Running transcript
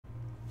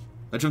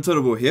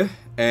Total War here,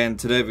 and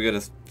today we're going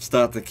to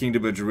start the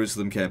Kingdom of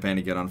Jerusalem campaign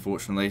again,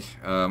 unfortunately.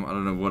 I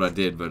don't know what I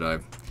did, but I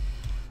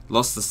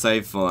lost the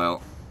save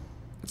file.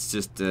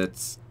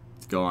 It's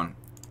gone.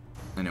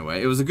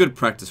 Anyway, it was a good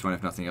practice run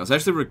if nothing else. I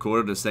actually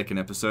recorded a second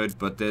episode,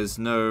 but there's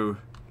no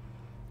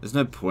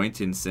point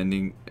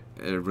in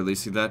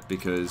releasing that,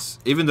 because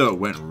even though it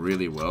went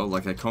really well,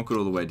 like I conquered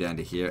all the way down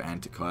to here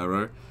and to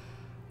Cairo,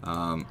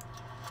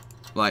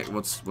 like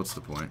what's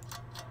the point?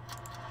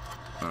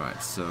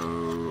 Alright,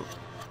 so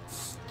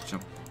let's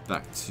jump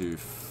back to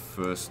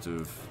 1st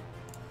of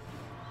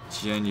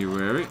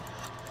January.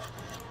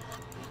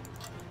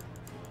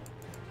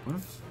 What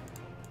if...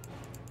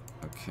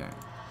 Okay.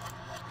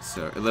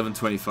 So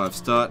 11:25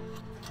 start.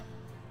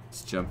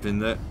 Let's jump in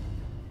there.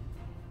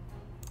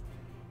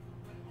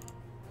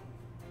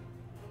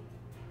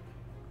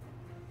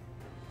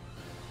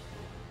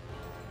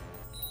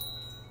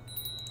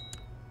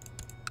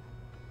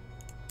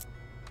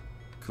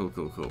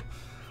 Cool.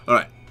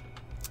 Alright.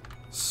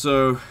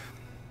 So,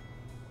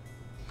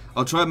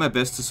 I'll try my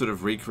best to sort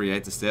of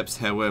recreate the steps.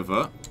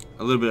 However,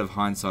 a little bit of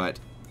hindsight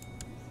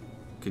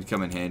could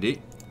come in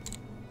handy.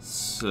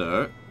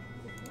 So,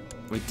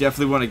 we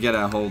definitely want to get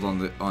our hold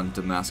on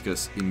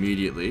Damascus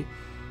immediately.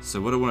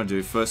 So what I want to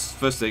do, first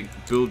thing,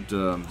 build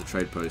the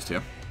trade post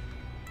here.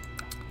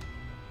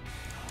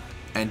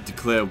 And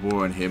declare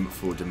war on him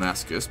for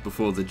Damascus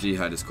before the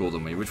jihad is called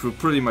on me, which will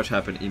pretty much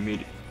happen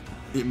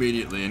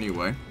immediately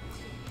anyway.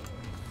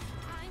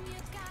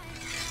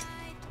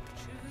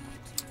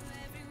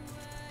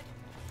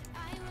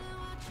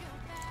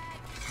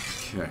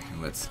 Okay,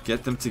 let's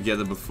get them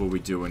together before we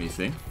do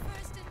anything.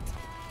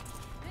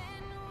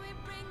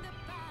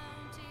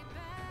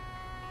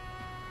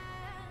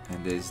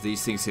 And there's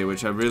these things here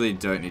which I really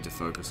don't need to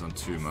focus on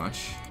too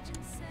much.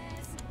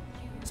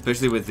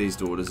 Especially with these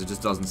daughters, it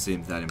just doesn't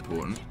seem that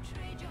important.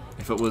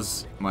 If it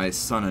was my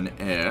son and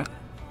heir,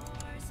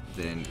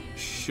 then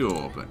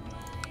sure, but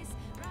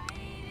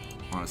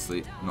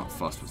honestly, not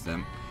fussed with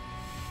them.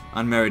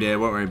 Unmarried heir,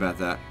 won't worry about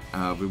that.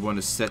 We want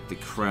to set the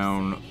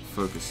crown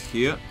focus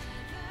here.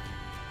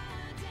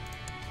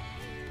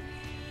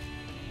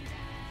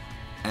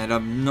 And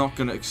I'm not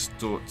going to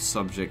extort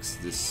subjects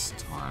this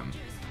time.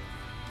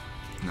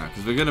 No,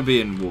 because we're going to be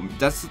in war.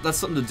 That's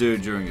something to do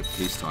during a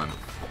peacetime.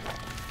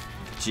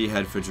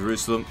 Jihad for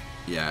Jerusalem.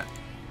 Yeah,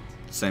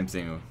 same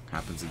thing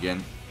happens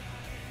again.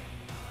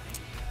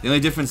 The only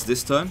difference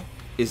this time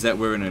is that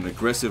we're in an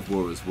aggressive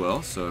war as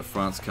well. So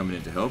France coming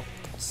in to help.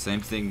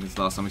 Same thing as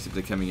last time, except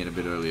they're coming in a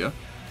bit earlier.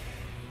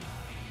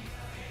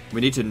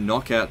 We need to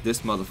knock out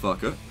this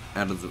motherfucker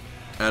out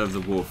of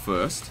the war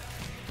first.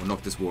 Or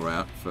knock this war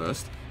out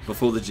first,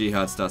 before the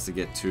jihad starts to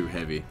get too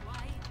heavy.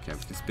 Okay,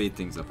 we can speed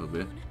things up a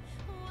bit.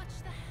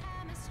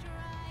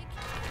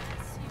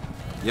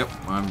 Yep,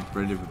 I'm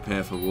ready to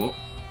prepare for war.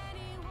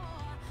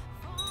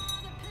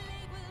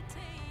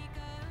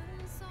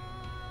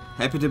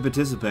 Happy to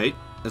participate,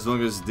 as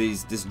long as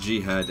this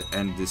jihad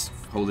and this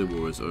holy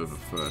war is over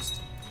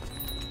first.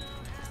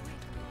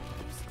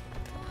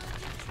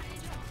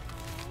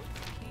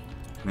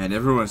 Man,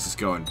 everyone's just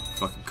going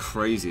fucking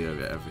crazy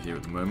over here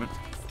at the moment.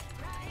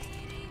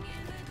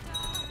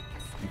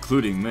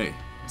 Including me.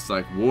 It's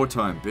like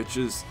wartime,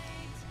 bitches.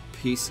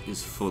 Peace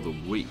is for the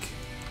weak.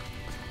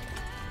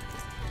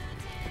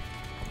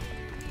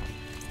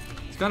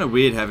 It's kind of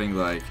weird having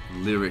like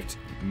lyric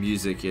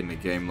music in a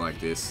game like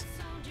this.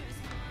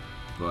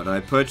 But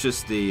I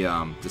purchased the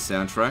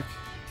soundtrack.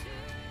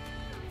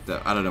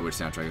 I don't know which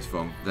soundtrack it's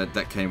from.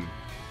 That came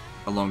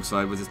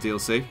alongside with this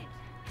DLC.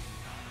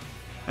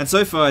 And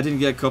so far I didn't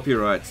get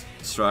copyright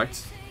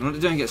striked. You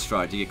don't get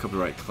striked, you get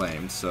copyright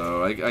claimed.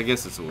 So I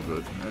guess it's all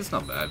good. It's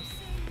not bad.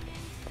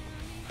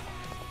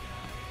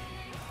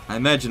 I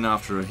imagine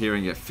after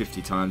hearing it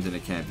 50 times in a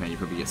campaign, you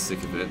probably get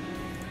sick of it.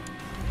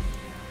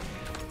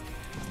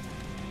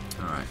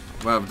 Alright.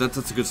 Wow,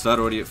 that's a good start,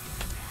 already at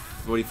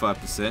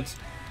 45%.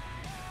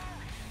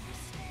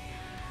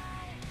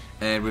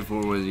 And we've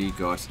already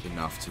got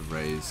enough to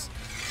raise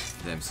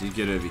them. So you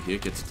get over here,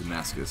 get to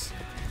Damascus.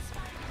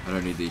 I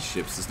don't need these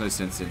ships. There's no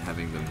sense in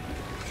having them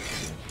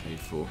paid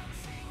for.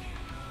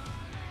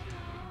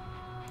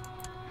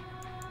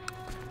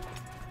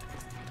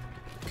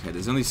 Okay,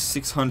 there's only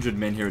 600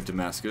 men here at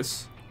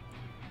Damascus,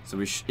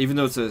 so even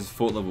though it says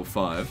fort level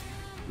 5,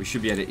 we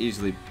should be able to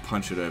easily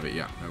punch it over.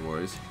 Yeah, no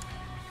worries.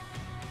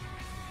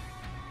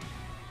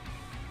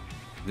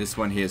 This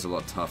one here is a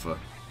lot tougher.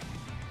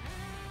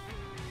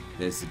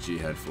 There's the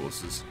jihad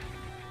forces.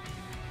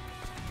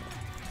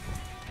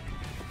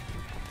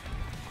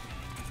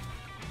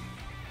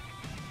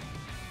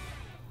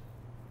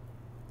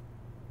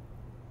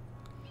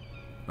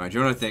 Right, do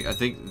you know what I think? I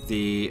think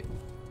the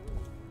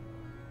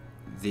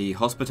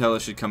Hospitaller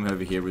should come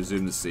over here,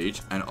 resume the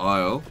siege, and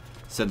I'll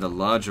send a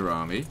larger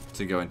army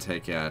to go and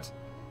take out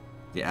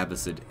the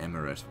Abbasid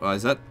Emirate. Oh,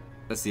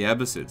 that's the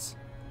Abbasids.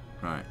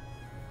 Right.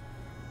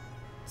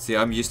 See,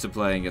 I'm used to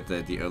playing at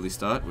the early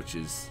start, which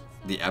is,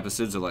 the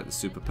Abbasids are like the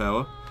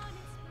superpower.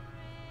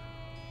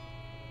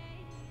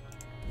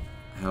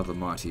 How the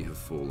mighty have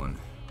fallen.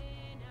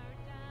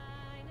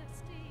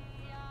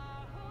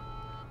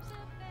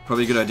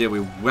 Probably a good idea we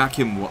whack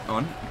him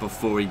on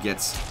before he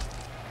gets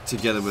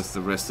together with the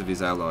rest of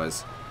his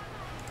allies.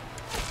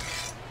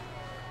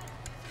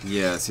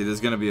 Yeah, see,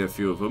 there's going to be a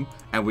few of them,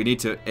 and we need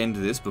to end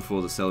this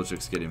before the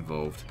Seljuks get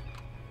involved.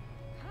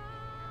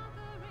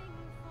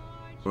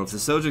 Or if the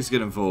Seljuks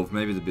get involved,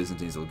 maybe the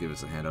Byzantines will give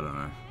us a hand, I don't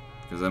know.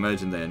 Because I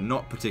imagine they're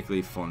not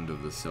particularly fond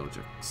of the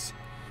Seljuks.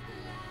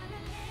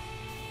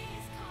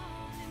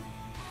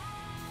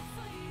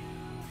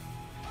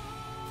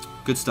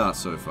 Good start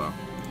so far.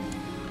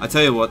 I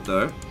tell you what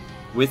though,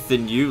 with the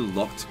new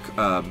locked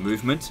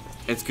movement,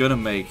 it's going to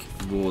make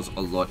wars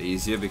a lot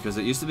easier because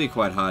it used to be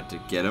quite hard to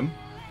get them.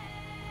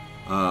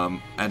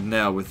 And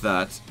now with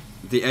that,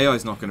 the AI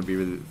is not going to be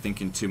really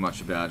thinking too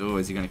much about, oh,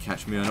 is he going to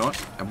catch me or not?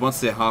 And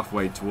once they're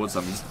halfway towards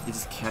them, you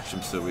just catch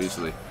them so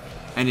easily.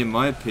 And in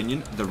my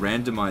opinion, the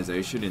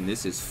randomization in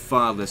this is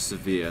far less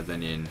severe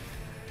than in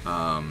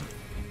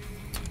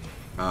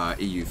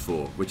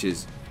EU4, which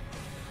is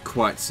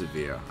quite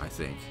severe, I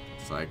think.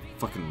 It's like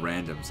fucking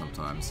random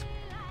sometimes.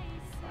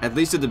 At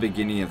least at the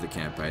beginning of the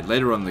campaign.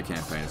 Later on in the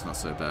campaign, it's not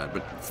so bad,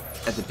 but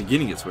at the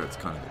beginning, it's where it's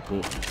kind of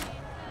important.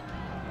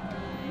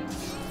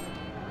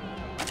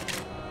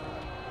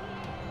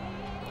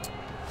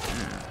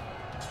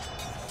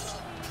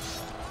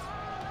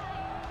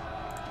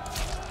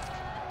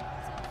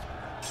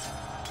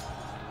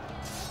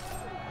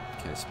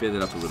 Okay, speed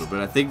that up a little bit.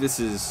 I think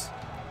this is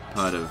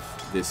part of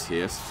this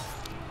here.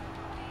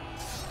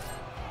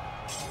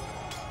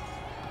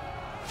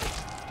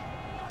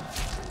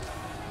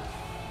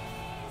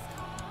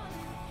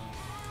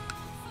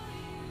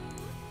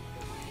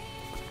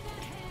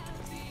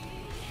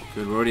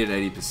 Good, we're already at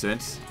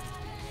 80%.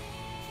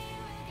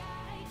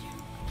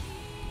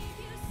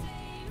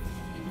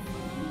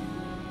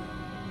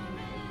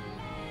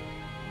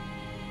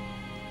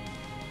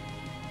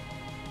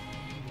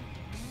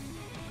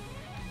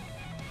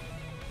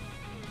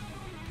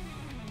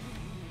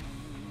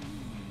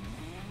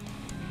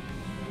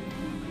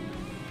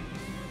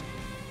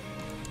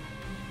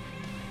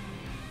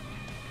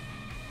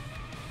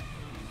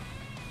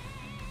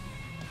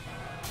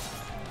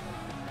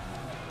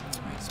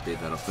 Speed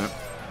that up there.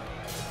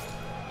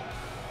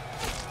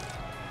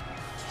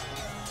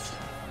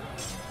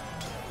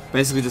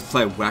 Basically just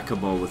play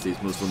whack-a-mole with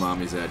these Muslim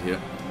armies out here.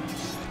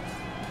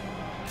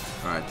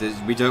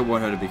 Alright, we don't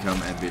want her to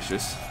become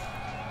ambitious.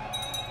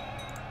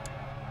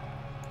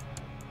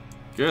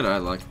 Good, I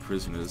like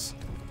prisoners.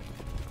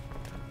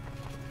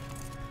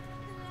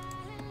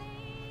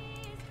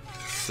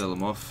 Sell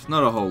them off.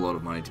 Not a whole lot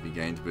of money to be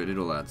gained, but it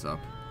all adds up.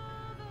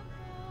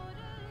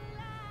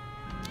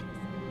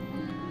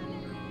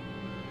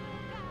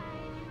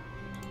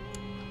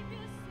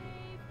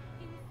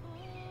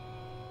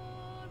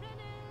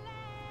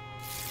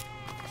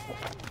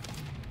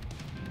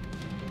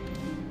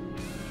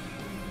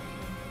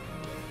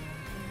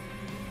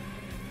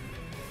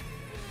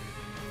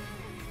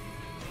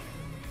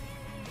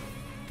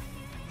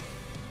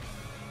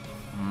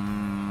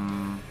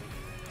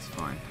 It's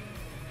fine.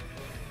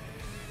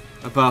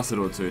 A bastard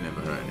or two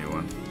never hurt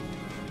anyone.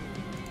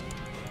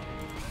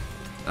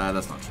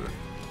 That's not true.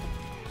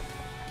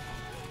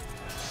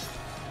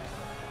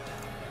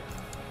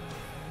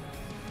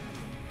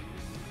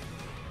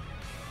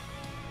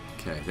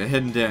 Okay, they're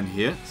heading down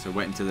here, so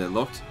wait until they're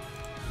locked.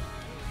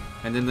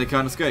 And then they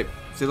can't escape.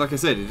 See, like I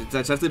said, it's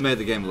actually made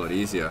the game a lot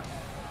easier.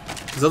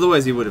 Because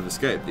otherwise he would have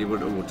escaped. He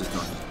would have just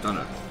not done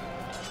it.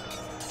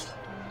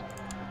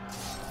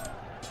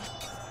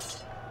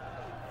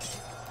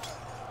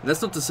 And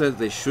that's not to say that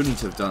they shouldn't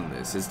have done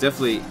this. It's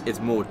definitely,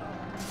 it's more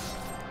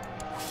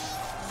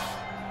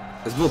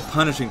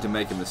punishing to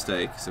make a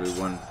mistake. So we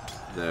won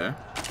there.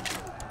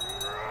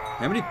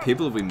 How many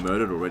people have we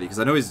murdered already? Because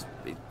I know he's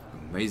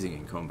amazing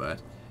in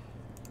combat.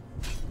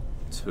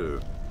 2.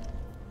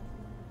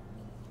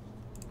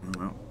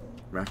 Well,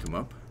 rack him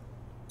up.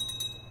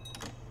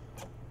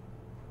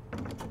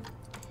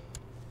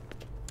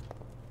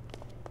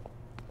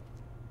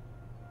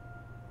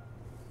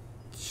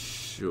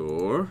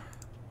 Sure.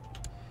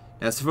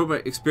 Now, so from my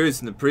experience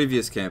in the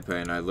previous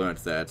campaign, I learned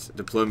that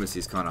diplomacy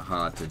is kind of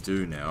hard to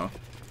do now.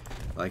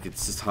 Like,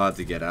 it's just hard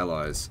to get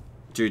allies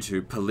due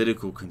to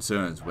political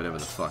concerns, whatever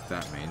the fuck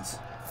that means.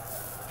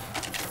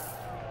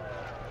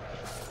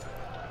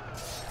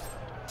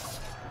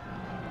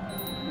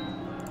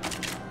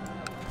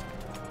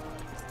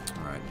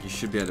 Alright, you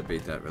should be able to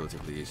beat that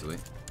relatively easily.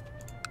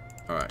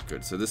 Alright,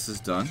 good. So this is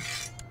done.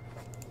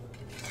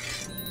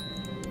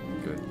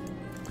 Good.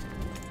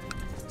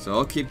 So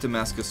I'll keep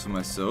Damascus for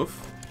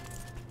myself.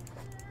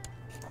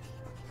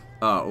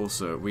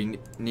 Also, we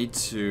need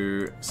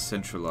to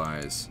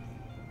centralize.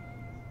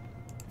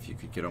 If you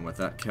could get on with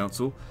that,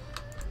 Council.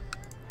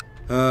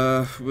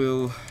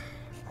 We'll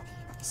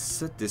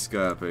set this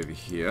guy up over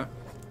here.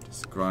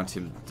 Just grant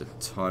him the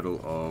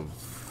title of...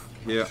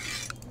 Here,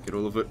 get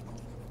all of it.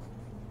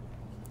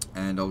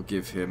 And I'll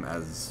give him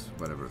as...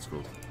 whatever it's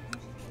called.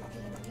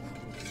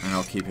 And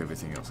I'll keep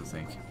everything else, I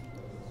think.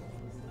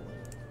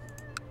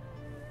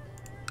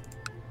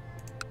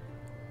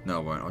 No, I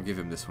won't. I'll give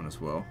him this one as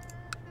well.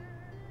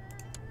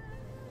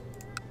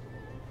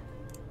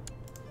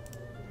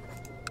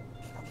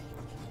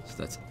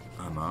 that's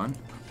Aman.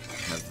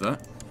 Have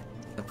that.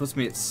 That puts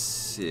me at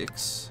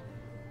 6.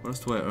 What else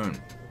do I own?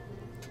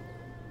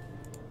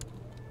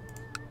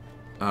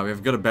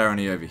 We've got a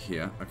barony over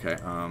here. Okay,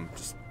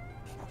 just...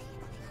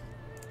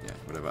 yeah,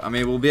 whatever. I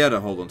mean, we'll be able to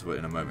hold on to it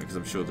in a moment, because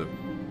I'm sure that...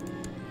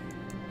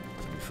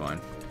 it'll be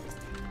fine.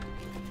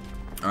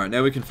 Alright,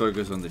 now we can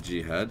focus on the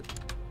jihad.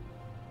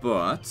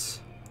 But...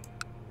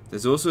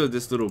 there's also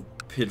this little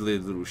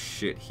piddly little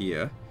shit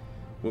here.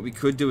 What we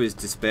could do is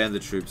disband the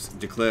troops,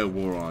 declare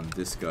war on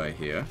this guy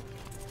here.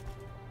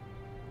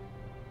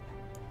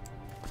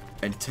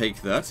 And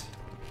take that.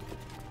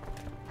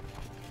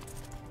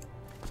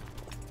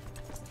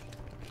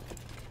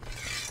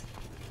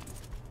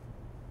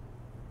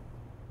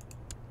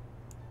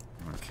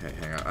 Okay,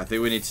 hang on. I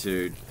think we need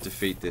to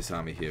defeat this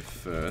army here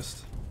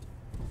first.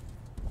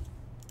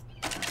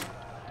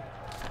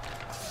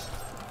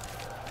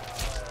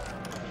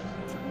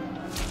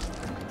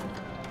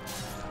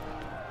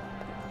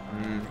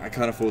 I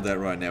can't afford that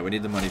right now. We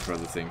need the money for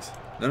other things.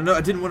 No, no,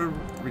 I didn't want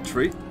to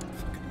retreat.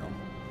 Fucking hell.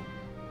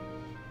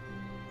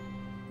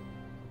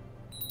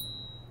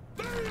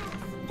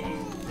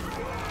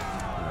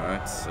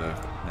 Alright, so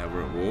now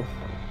we're at war.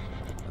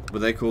 Were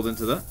they called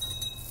into that?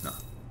 No.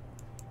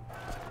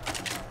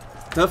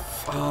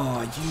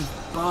 Oh,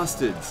 you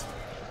bastards.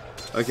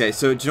 Okay,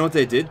 so do you know what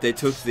they did? They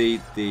took the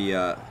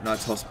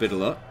Knights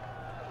Hospitaller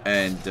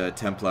and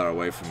Templar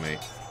away from me.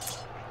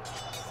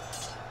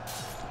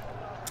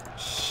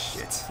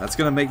 Shit, that's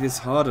gonna make this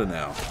harder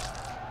now.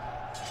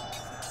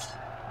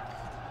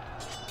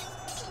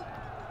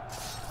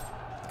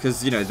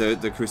 Because, you know,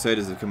 the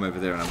Crusaders have come over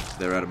there and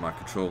they're out of my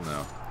control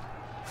now.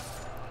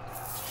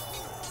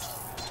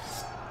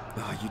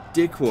 Oh, you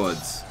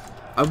dickwads.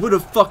 I would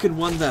have fucking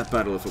won that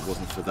battle if it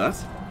wasn't for that.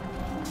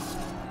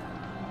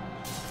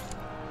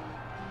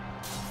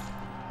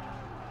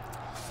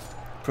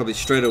 Probably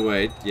straight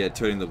away, yeah,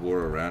 turning the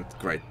war around.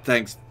 Great,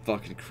 thanks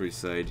fucking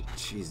Crusade.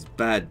 Jeez,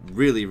 bad,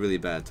 really, really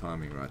bad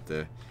timing right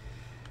there.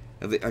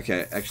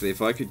 Okay, actually,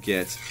 if I could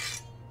get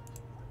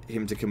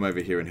him to come over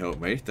here and help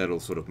me,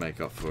 that'll sort of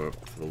make up for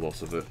the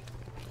loss of it.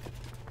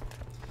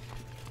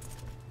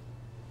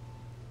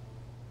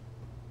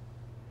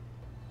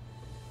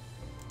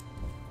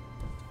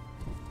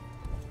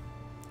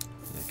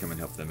 Yeah, come and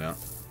help them out.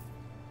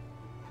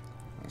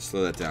 I'll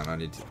slow that down, I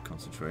need to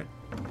concentrate.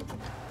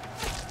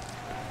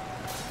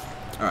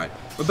 Alright,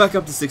 we're back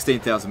up to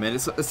 16,000 men. It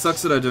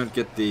sucks that I don't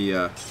get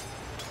the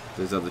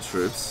those other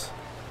troops.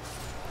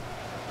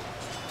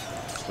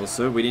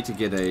 Also, we need to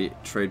get a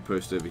trade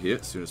post over here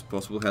as soon as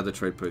possible. Have the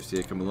trade post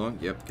here come along.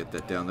 Yep, get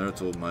that down there.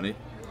 It's all money.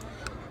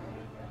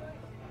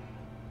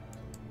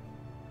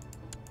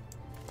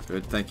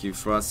 Good, thank you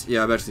for us.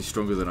 Yeah, I'm actually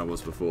stronger than I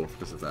was before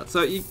because of that.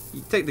 So you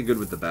take the good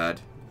with the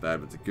bad,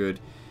 bad with the good.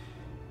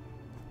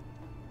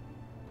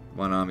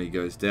 One army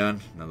goes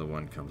down, another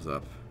one comes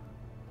up.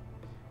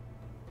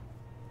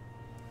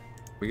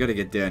 We got to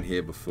get down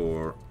here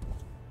before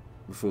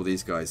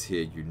these guys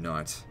here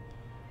unite.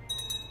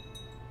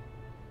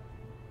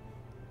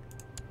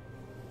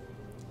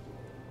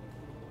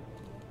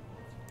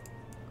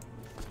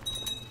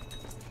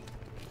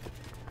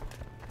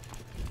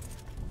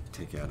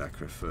 Take out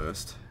Accra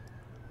first.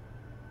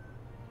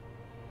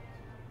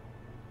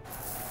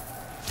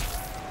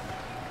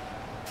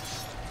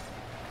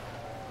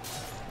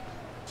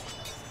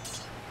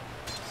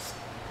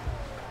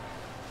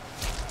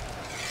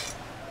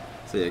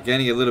 So yeah,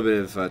 gaining a little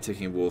bit of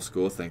ticking war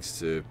score thanks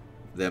to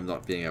them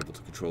not being able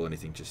to control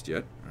anything just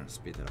yet. I'll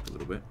speed that up a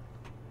little bit.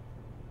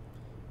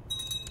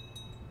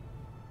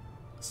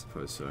 I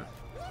suppose so.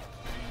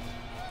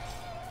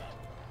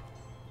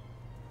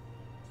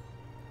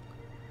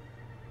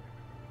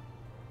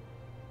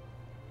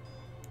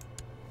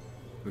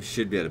 We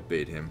should be able to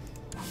beat him.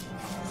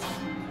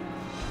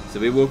 So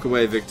we walk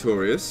away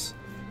victorious.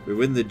 We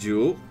win the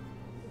duel.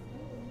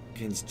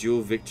 Against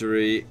duel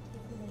victory,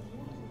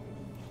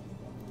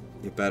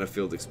 your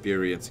battlefield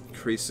experience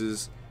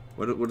increases.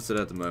 What is it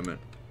at the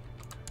moment?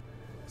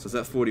 So it's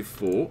at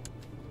 44.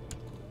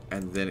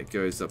 And then it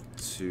goes up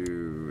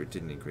to... it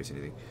didn't increase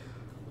anything.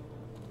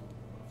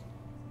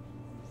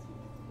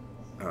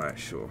 Alright,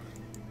 sure.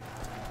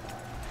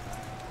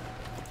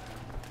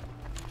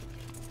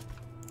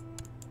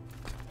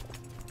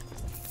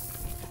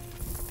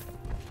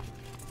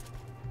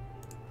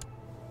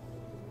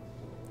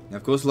 Now,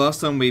 of course,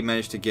 last time we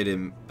managed to get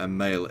him a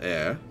male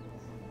heir.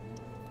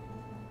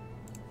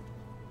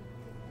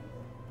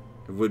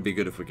 It would be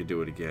good if we could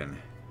do it again.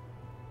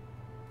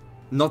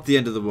 Not the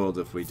end of the world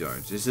if we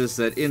don't. It's just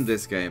that in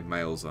this game,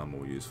 males are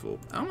more useful.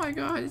 Oh my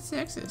god, it's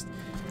sexist.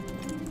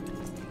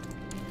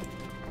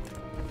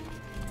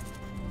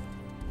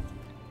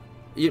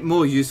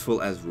 More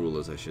useful as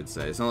rulers, I should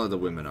say. It's not like the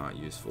women aren't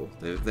useful.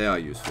 They are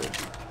useful.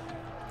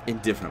 In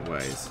different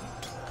ways.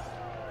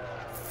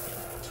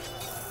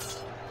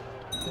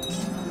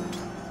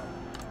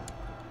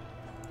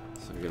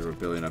 So we got a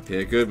rebellion up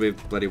here. Good, we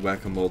bloody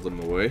whack-a-moled them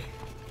away.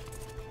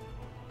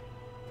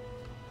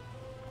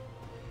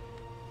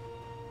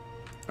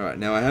 Alright,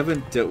 now I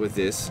haven't dealt with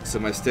this, so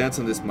my stance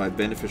on this, my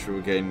beneficiary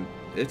will gain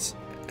it,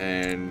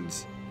 and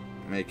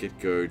make it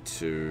go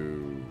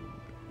to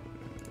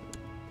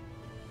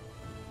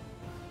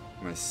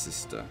my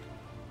sister.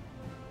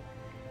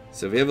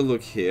 So if we have a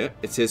look here,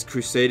 it says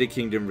Crusader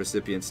Kingdom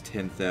recipients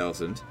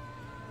 10,000.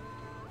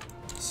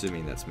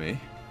 Assuming that's me.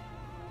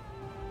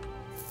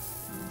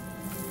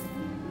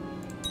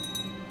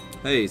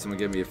 Hey, someone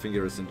gave me a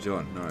finger of St.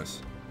 John. Nice.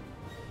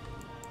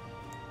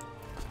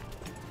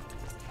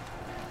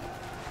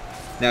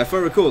 Now, if I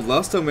recall,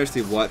 last time we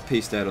actually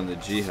white-pieced out on the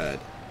jihad.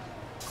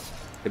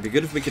 It'd be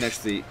good if we can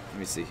actually... Let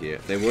me see here.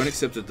 They weren't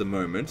accepted at the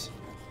moment.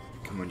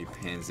 Come on, you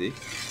pansy.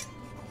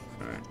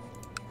 Alright.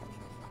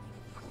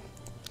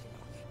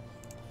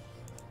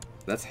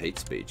 That's hate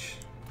speech.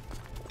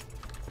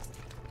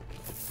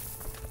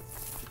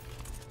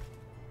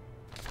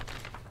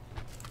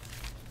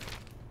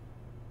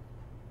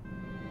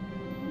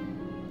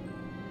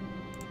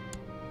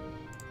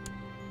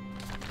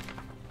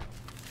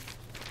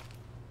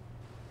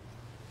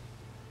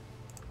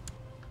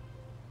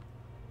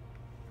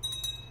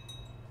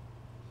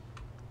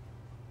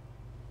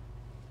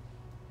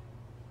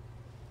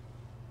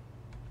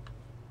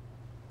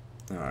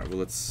 Alright, well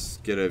let's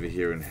get over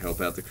here and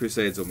help out. The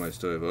Crusade's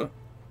almost over.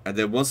 And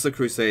then once the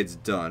Crusade's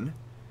done,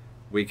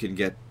 we can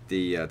get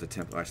the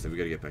Templar... Actually, we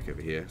gotta get back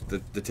over here.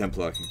 The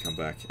Templar can come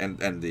back. And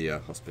the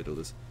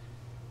Hospitallers.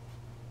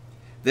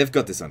 They've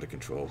got this under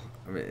control.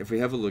 I mean, if we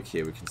have a look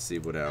here, we can see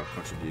what our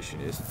contribution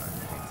is.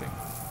 One thing.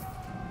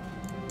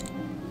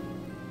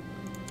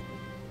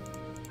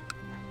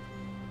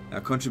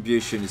 Our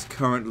contribution is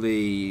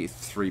currently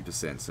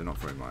 3%, so not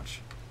very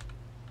much.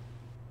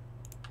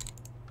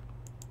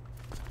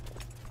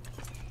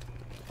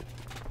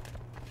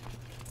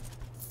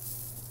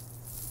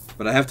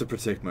 But I have to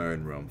protect my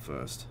own realm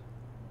first.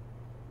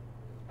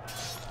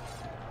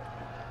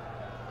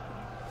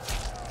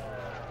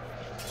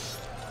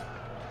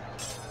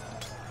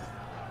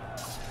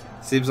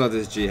 Seems like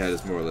this jihad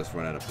has more or less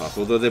run out of puff,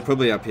 although they're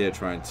probably up here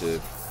trying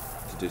to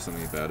do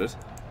something about it.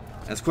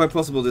 And it's quite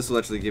possible this will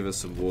actually give us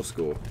some war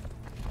score.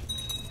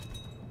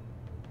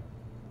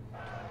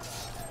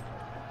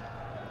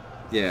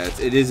 Yeah,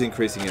 it is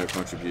increasing our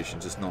contribution,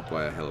 just not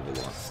by a hell of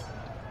a lot.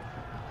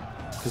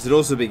 Because it'd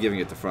also be giving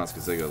it to France,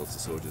 because they got lots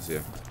of soldiers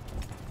here.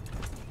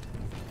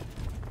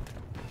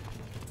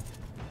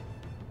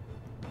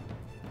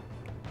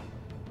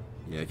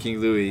 Yeah, King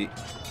Louis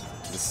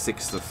VI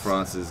of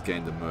France has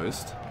gained the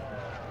most.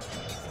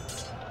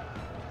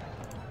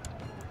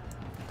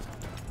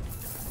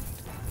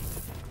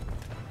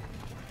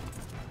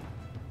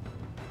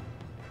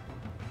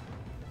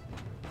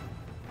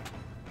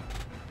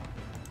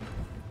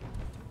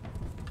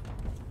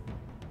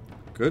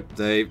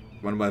 Good.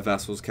 One of my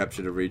vassals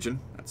captured a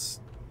region. That's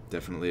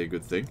definitely a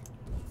good thing.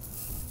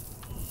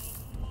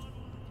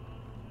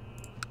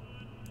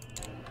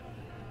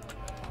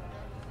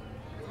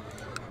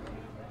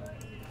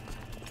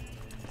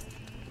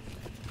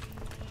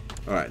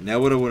 Alright, now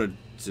what I want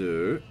to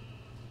do...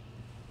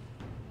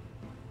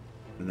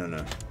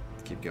 No.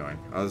 Keep going.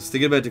 I was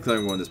thinking about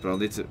declaring war on this, but I'll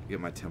need to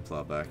get my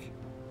Templar back.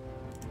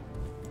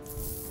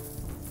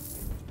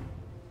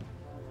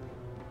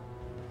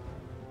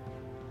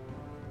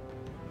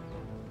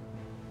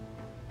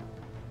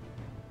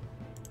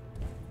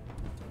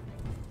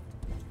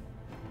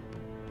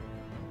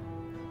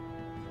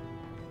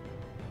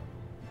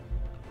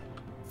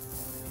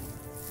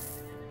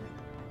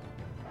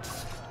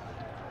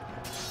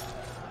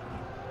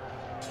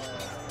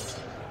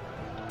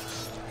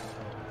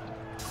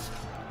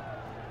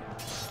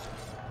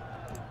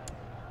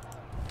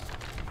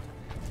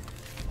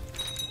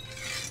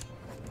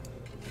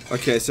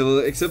 Okay, so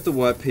we'll accept the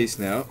white piece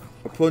now.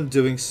 Upon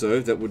doing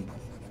so, that would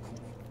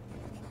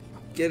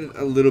get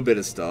a little bit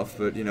of stuff,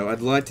 but, you know,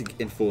 I'd like to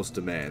enforce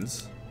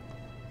demands.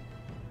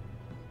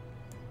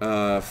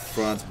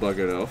 France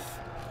buggered off.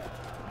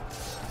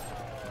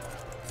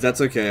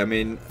 That's okay, I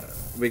mean,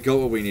 we got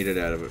what we needed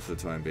out of it for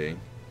the time being.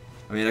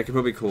 I mean, I could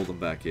probably call them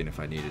back in if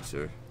I needed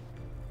to.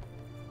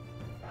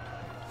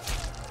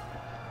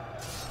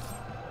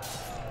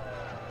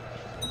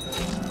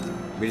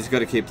 We just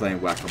gotta keep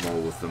playing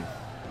whack-a-mole with them.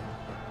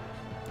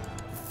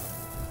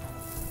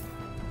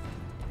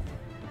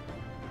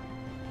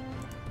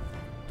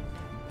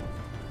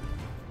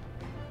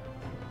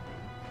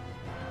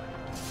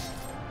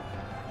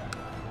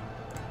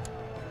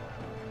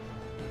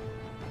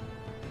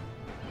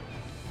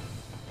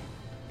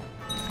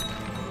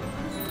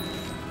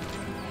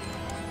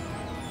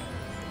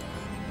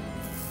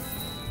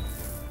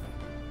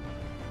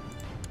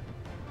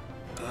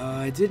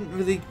 I didn't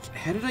really...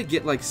 How did I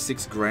get like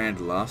 6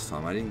 grand last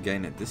time? I didn't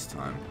gain it this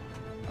time.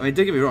 I mean,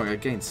 don't get me wrong, I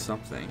gained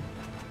something.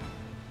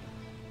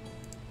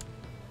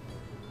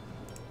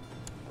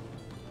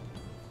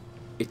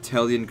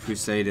 Italian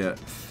Crusader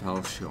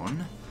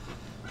Falchion.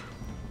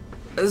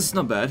 It's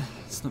not bad.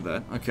 It's not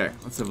bad. Okay,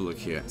 let's have a look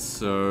here.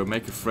 So,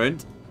 make a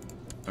friend.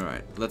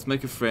 Alright, let's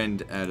make a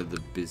friend out of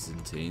the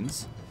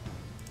Byzantines.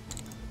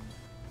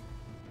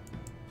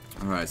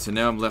 Alright, so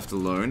now I'm left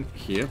alone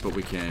here, but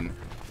we can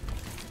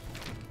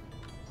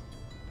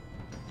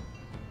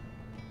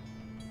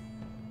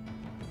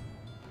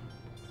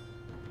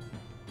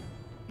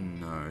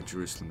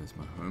Jerusalem is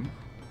my home.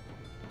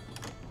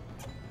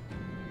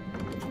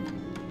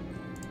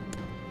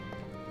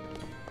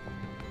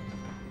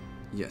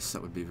 Yes,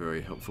 that would be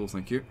very helpful,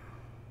 thank you.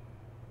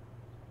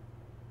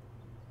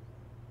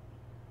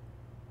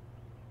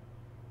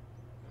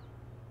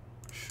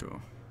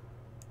 Sure.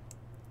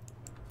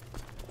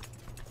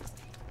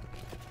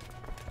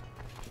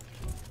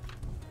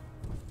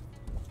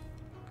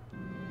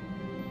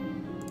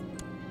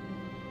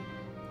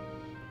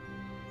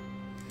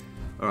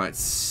 Alright,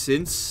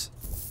 since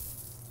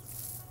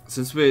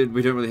we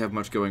don't really have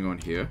much going on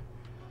here,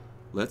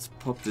 let's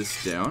pop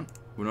this down.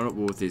 We're not at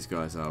war with these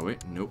guys, are we?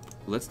 Nope.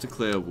 Let's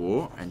declare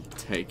war and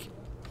take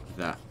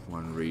that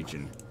one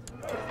region.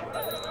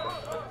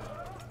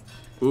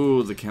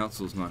 Ooh, the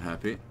council's not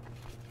happy.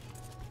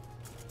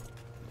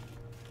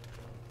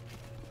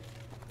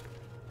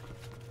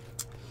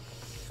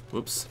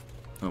 Whoops.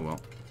 Oh well.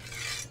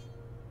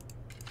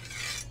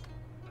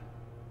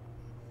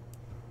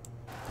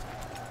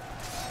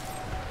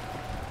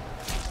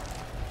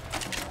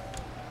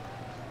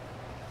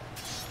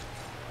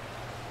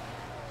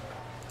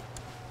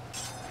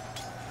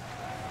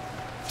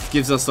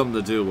 Gives us something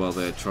to do while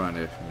they're trying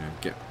to,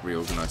 get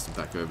reorganized and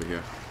back over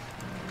here.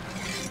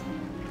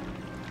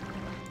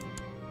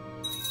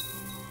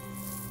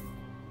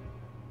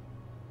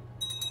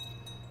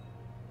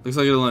 Looks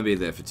like it'll only be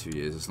there for 2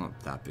 years. It's not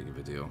that big of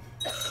a deal.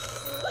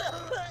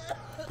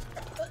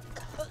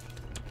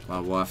 My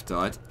wife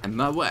died, and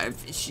my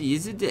wife, she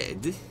is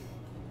dead.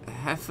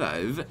 High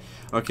five.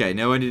 Okay,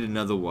 now I need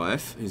another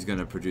wife who's going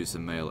to produce a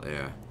male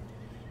heir.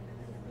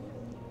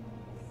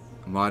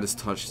 Midas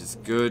touch is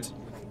good.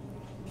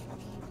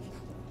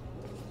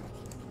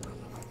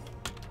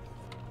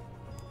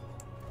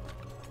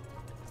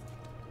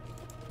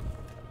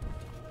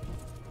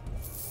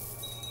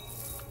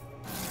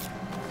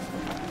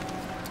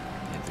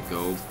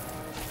 Gold.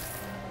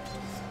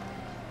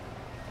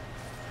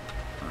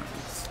 Alright,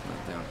 let's put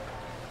it down.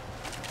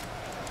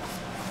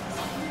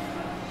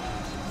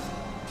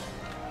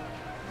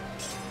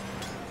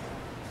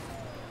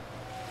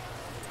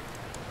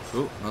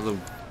 Cool, another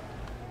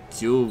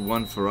dual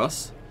one for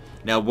us.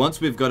 Now,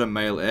 once we've got a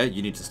male heir,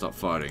 you need to stop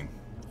fighting.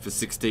 For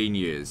 16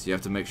 years, you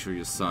have to make sure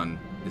your son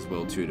is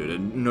well tutored,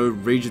 and no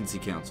Regency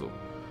Council.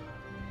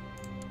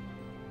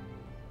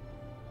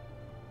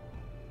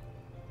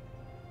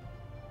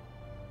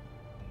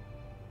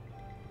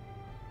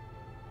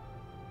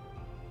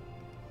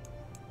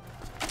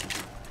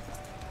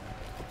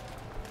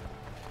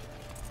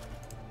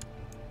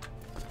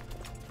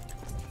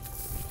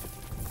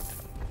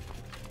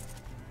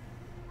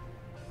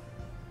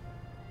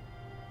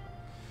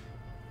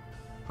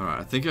 Alright,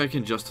 I think I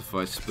can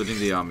justify splitting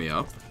the army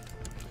up.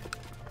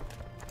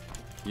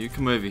 You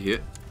come over here.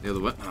 The other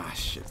way. Ah,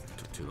 shit.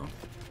 Took too long.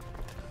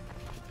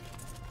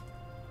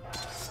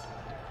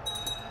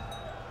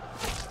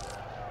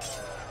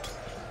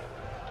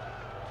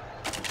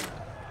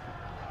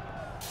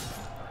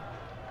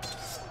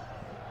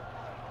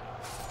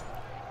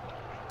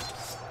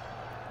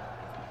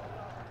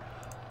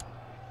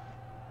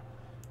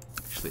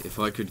 Actually, if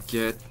I could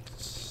get...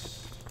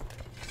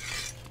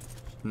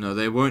 No,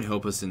 they won't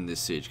help us in this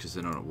siege because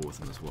they're not at war with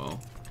them as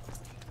well.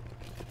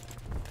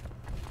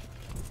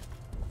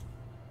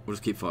 We'll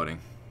just keep fighting.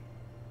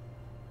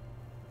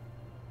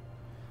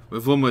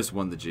 We've almost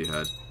won the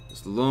jihad.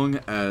 As long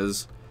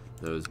as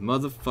those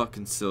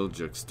motherfucking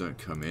Seljuks don't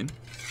come in.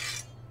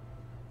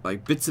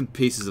 Like, bits and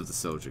pieces of the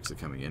Seljuks are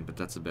coming in, but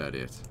that's about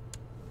it.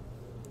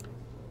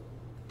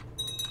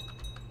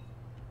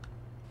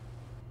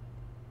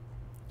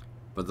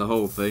 But the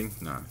whole thing?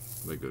 No,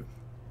 we're good.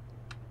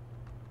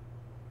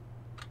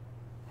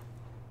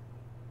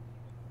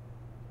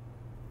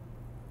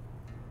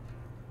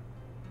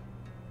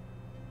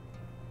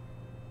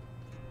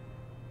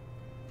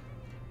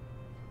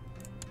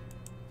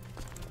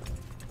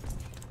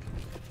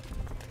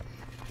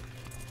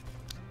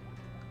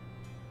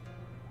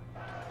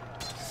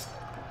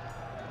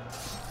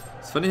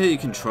 It's funny how you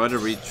can try to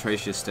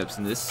retrace your steps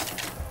in this,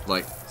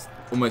 like,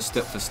 almost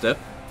step for step,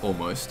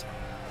 almost,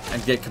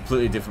 and get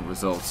completely different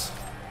results.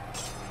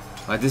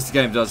 Like, this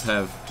game does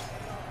have,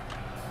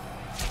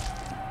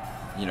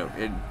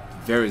 it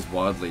varies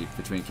widely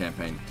between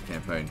campaign to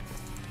campaign.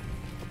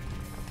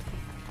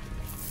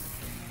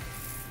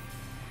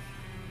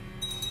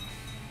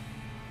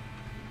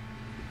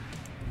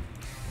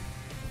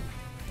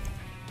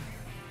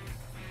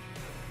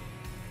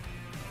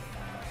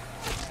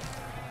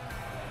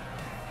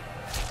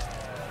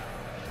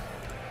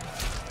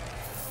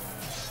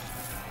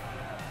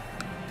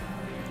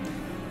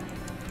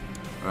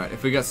 Alright,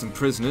 if we got some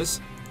prisoners,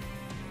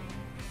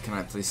 can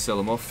I please sell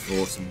them off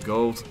for some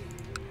gold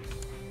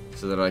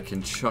so that I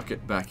can chuck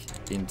it back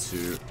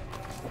into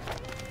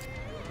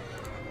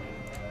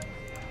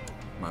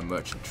my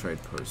merchant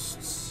trade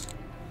posts.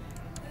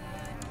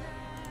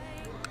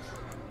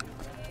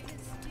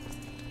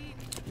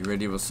 You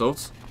ready to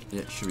assault?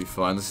 Yeah, should be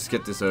fine. Let's just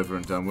get this over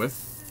and done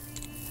with.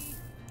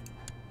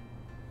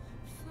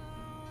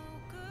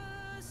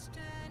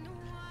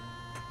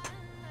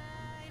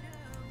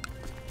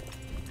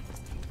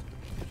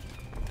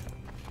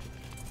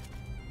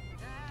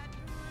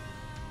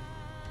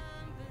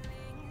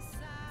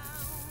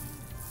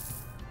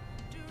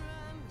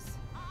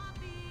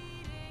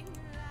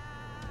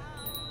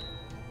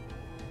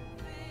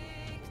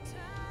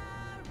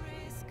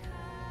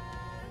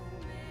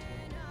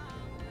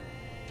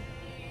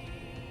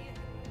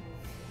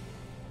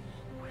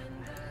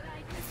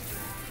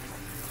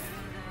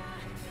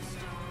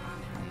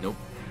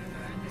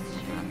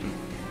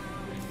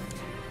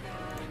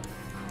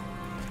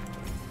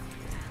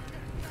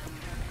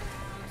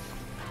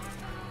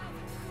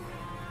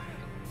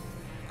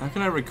 How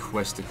can I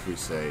request a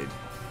crusade?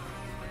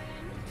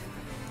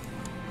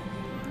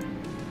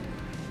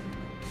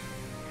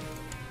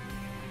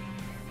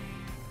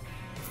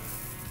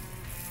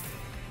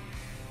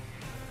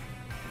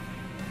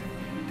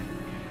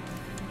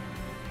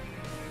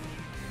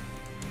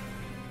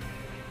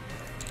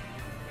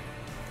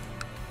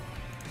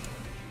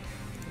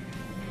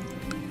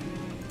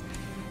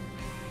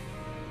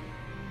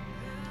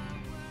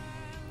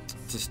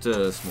 Just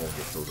a small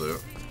gift will do.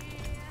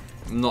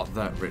 I'm not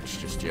that rich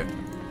just yet.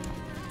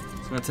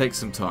 It's gonna take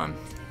some time.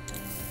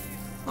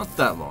 Not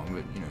that long,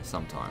 but you know,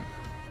 some time.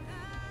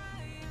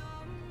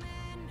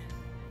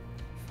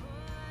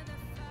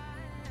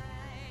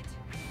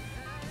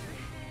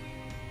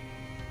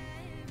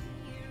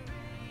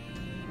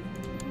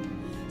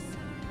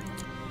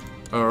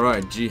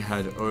 Alright,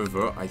 jihad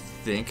over, I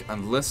think.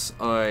 Unless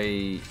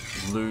I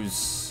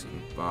lose...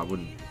 I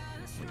wouldn't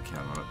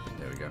count on it, but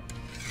there we go.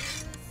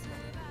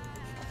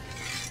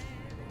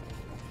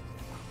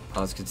 I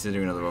was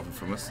considering another offer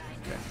from us.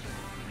 Okay.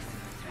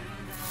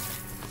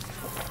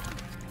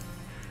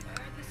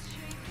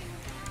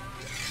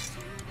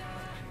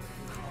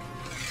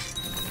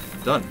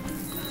 Done.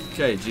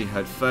 Okay,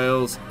 jihad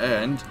fails,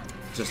 and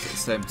just at the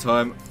same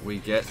time, we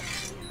get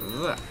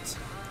that.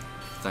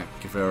 Thank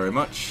you very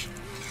much.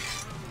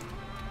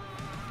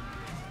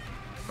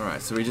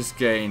 Alright, so we just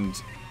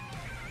gained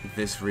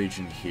this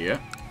region here.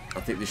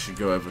 I think this should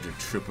go over to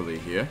Tripoli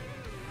here.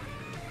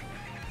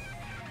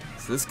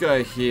 So this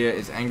guy here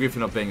is angry for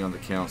not being on the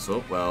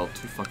council. Well,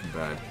 too fucking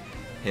bad.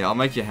 Here, I'll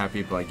make you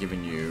happy by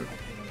giving you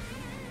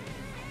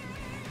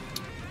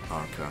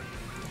Arca.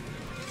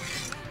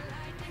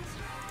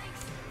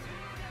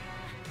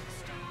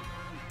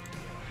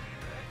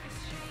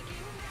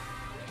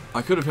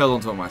 I could have held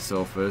onto it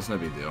myself, but it's no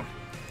big deal.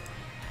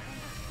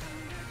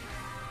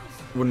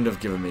 Wouldn't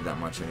have given me that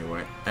much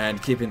anyway. And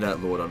keeping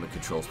that lord under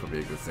control is probably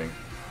a good thing.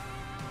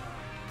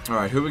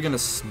 Alright, who are we going to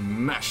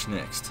smash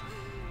next?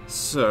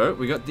 So,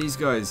 we got these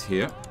guys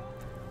here.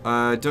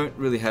 I don't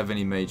really have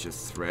any major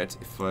threat.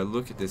 If I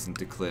look at this and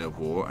declare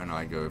war, and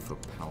I go for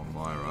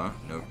Palmyra,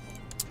 no,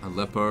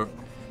 Aleppo,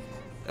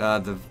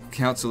 the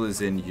council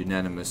is in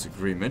unanimous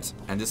agreement,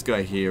 and this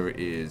guy here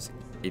is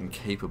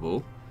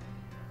incapable.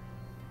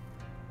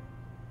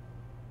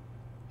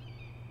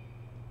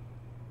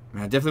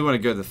 I definitely want to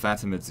go the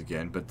Fatimids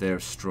again, but they're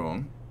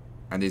strong,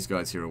 and these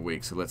guys here are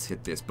weak, so let's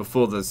hit this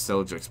before the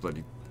Seljuks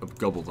bloody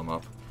gobble them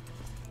up.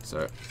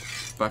 So,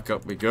 back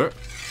up we go.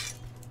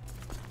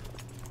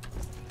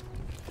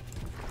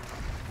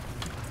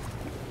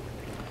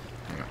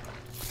 Hang on.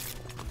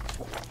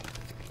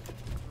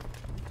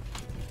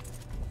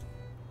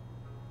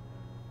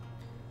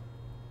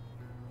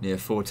 Near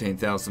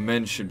 14,000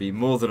 men should be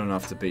more than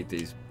enough to beat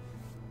these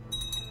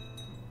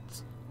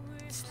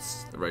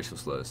the racial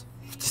slurs.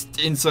 Just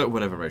insert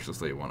whatever racial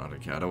slur you want, I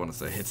don't care. I don't want to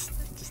say it's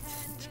just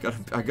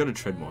I gotta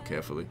tread more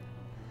carefully.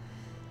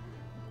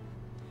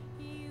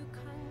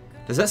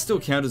 Does that still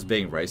count as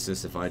being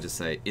racist if I just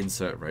say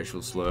insert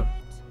racial slur?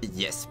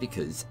 Yes,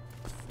 because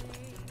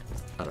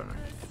I don't know.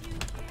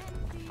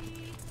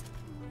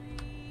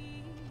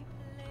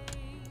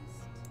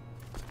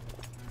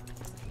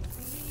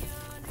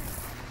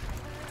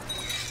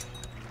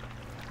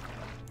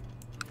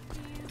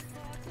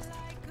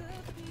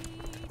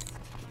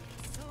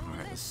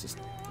 Alright, let's just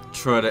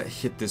try to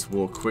hit this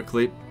war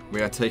quickly.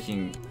 We are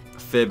taking a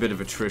fair bit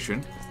of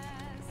attrition.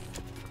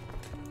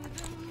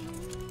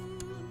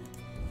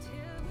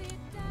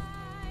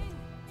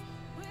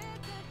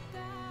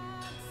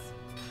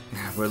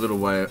 We're a little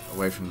way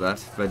away from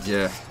that, but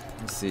yeah,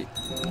 let's see.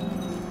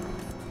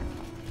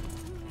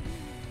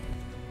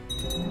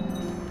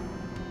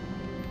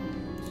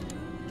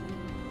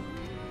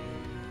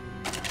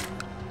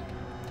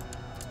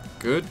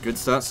 Good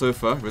start so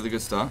far, really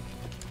good start.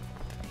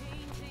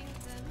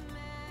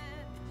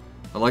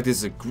 I like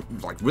this,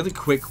 like really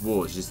quick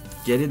wars, just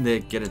get in there,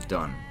 get it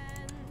done.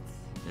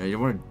 You know, you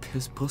don't want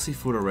to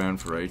pussyfoot around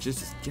for ages,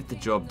 just get the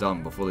job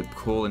done before they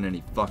call in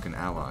any fucking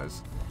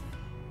allies.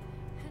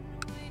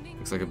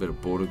 Looks like a bit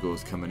of border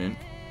gauze coming in.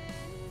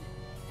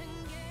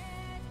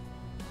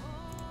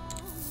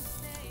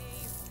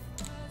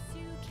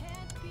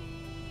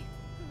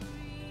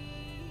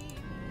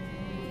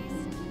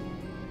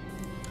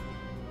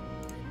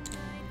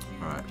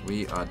 Alright,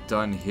 we are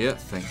done here.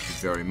 Thank you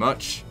very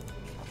much.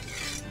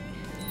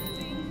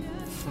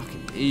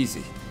 Fucking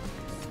easy.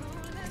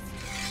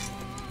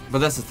 But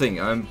that's the thing.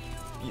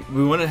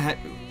 We want to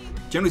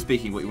generally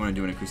speaking, what you want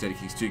to do in a Crusader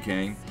Kings II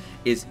game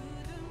is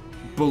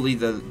bully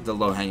the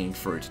low-hanging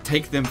fruit.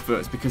 Take them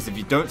first, because if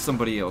you don't,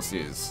 somebody else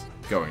is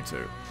going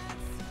to.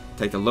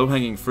 Take the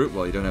low-hanging fruit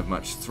while you don't have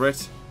much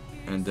threat,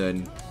 and then,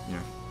 you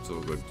know, it's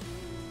all good.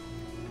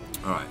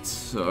 Alright,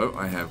 so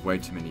I have way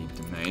too many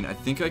domain. I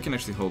think I can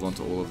actually hold on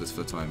to all of this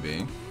for the time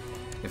being,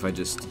 if I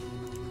just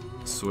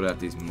sort out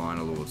these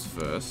minor lords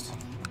first.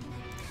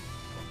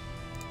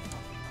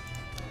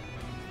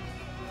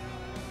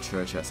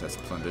 Church assets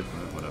plundered,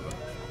 whatever.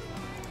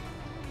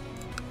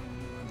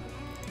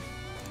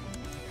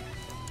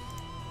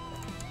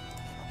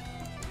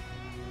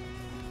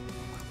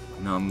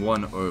 No, I'm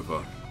 1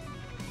 over.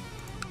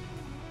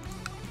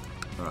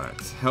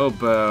 Alright, how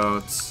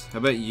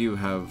about you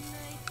have...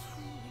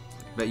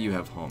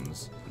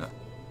 Homs. No.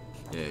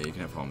 Yeah, you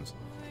can have Homs.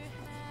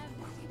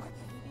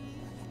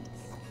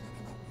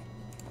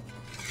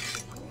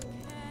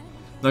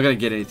 Not gonna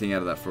get anything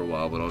out of that for a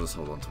while, but I'll just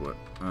hold on to it.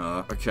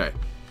 Okay.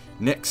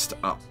 Next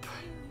up.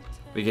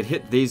 We can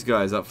hit these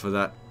guys up for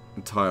that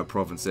entire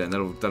province there, and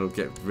that'll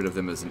get rid of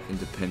them as an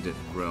independent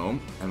realm.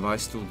 Have I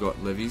still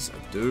got levies?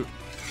 I do.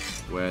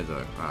 Where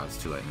though? Ah,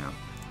 it's too late now.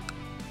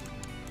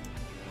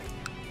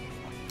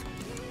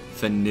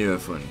 For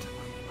Nifund.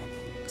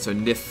 So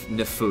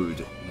Nifud,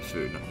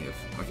 not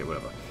Nif. Okay,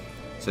 whatever.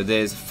 So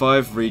there's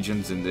 5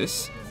 regions in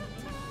this.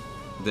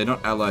 They're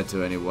not allied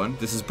to anyone.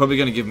 This is probably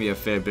going to give me a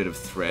fair bit of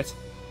threat.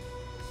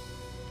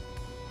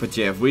 But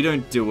yeah, if we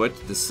don't do it,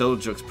 the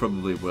Seljuks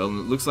probably will. And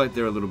it looks like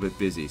they're a little bit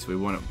busy, so we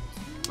want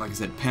to, like I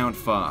said, pound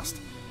fast.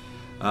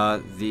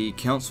 The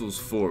council's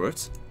for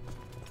it.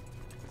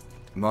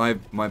 My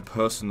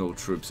personal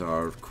troops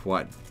are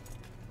quite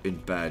in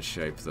bad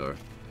shape, though.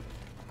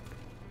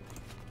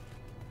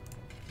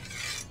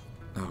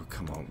 Oh,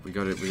 come on. We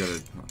gotta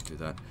not do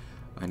that.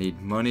 I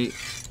need money.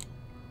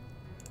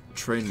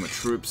 Train my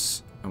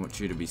troops. I want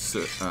you to be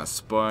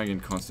spying in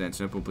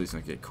Constantinople. Please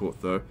don't get caught,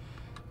 though.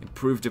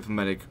 Improve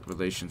diplomatic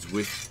relations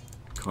with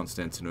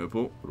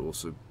Constantinople would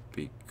also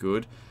be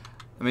good.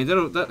 I mean,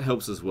 that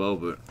helps as well,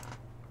 but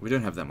we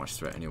don't have that much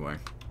threat anyway.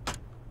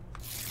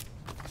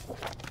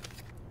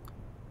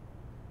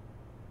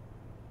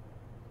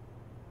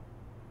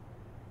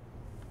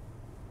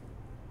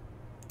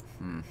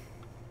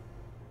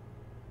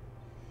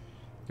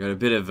 Got a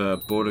bit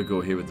of border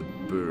gore here with the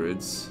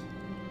Burids.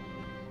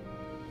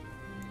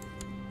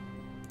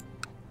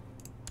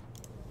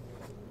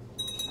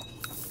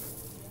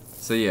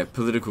 So yeah,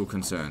 political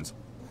concerns.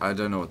 I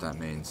don't know what that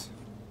means.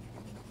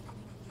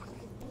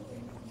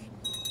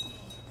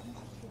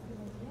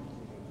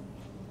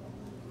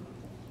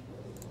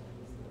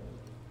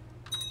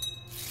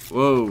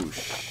 Whoa.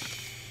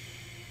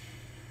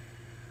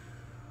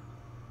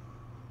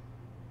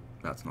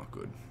 That's not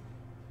good.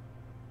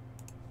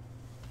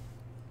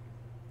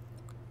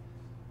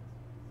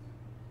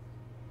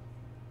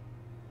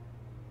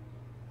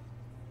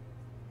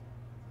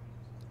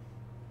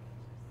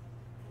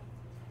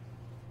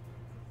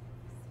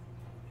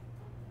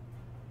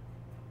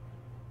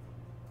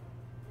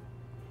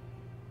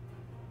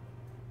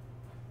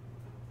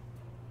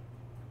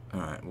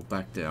 Alright, we'll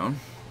back down.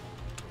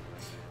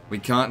 We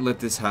can't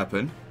let this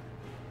happen.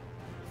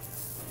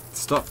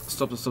 Stop.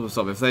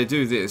 If they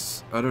do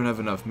this, I don't have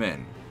enough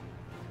men.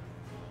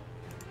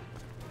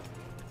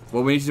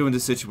 What we need to do in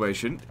this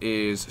situation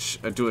is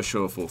do a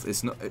show of force.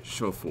 It's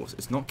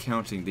not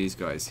counting these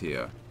guys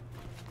here.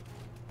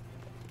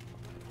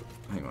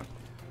 Hang on.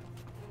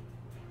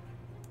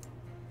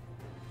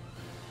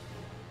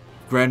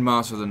 Grand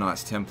Master of the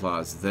Knights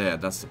Templars there.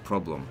 That's the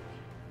problem.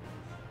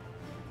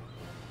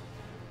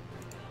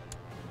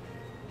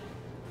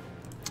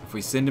 If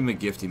we send him a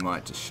gift, he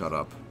might just shut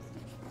up.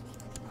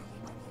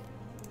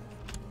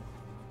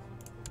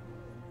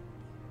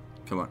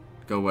 Come on,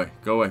 go away,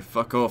 go away,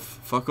 fuck off,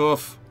 fuck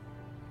off.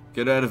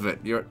 Get out of it.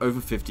 You're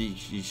over 50,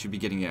 you should be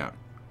getting out.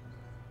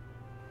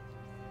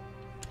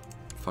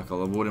 Fuck,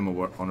 I'll award him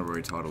a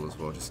honorary title as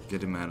well, just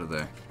get him out of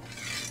there.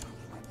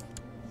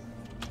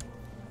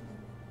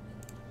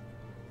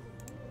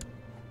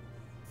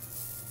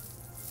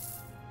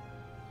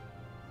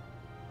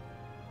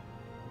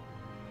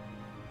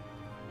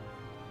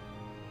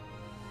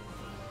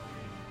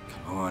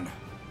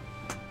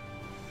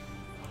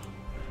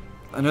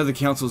 I know the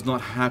council's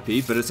not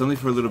happy, but it's only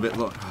for a little bit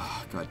long.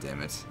 Oh, God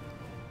damn it.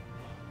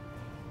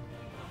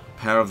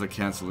 Power of the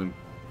council in...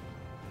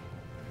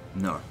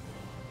 No.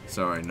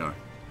 Sorry, no.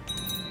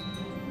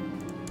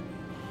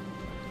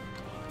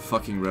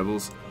 Fucking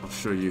rebels. I'll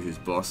show you who's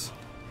boss.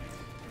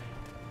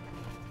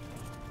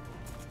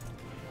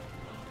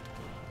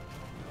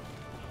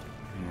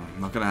 I'm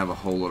not gonna have a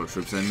whole lot of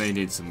troops. I may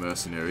need some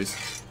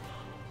mercenaries.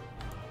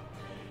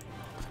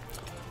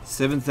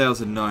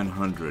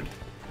 7,900.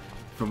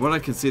 From what I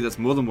can see, that's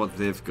more than what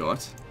they've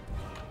got.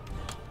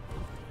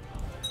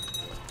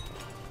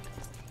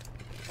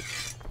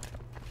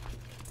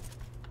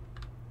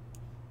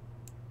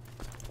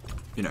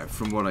 You know,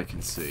 from what I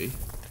can see.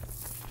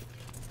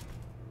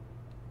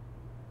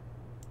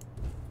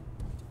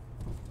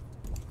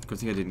 Good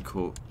thing I didn't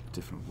call a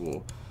different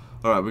war.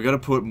 Alright, we gotta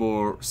put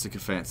more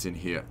sycophants in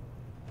here.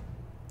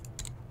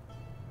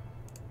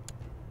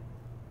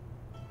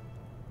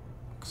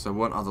 Because I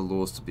want other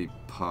laws to be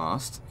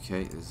passed.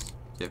 Okay,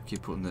 yep,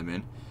 keep putting them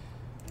in.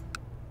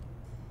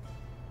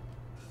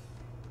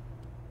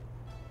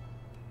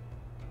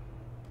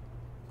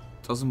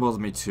 Doesn't bother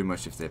me too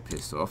much if they're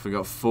pissed off. We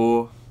got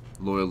 4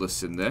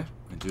 loyalists in there.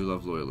 I do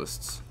love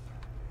loyalists.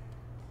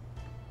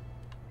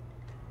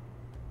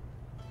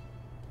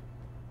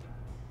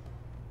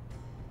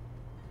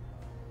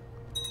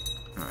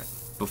 Alright.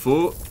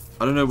 Before,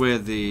 I don't know where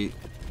the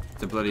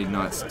bloody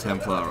Knights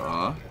Templar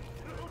are.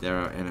 They're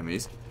our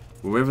enemies.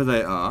 Wherever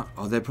they are,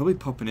 oh, they're probably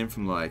popping in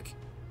from like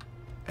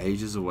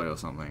ages away or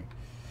something.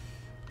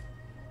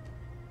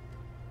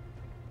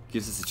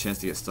 Gives us a chance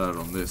to get started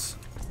on this.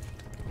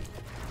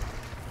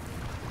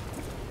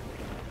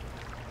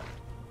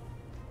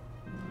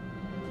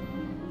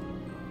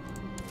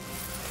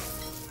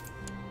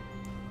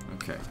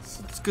 Okay,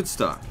 so it's a good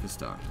start, good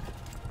start.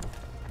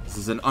 This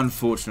is an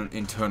unfortunate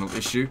internal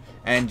issue,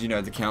 and you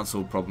know, the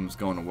council problem's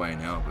gone away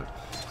now, but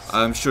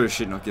I'm sure as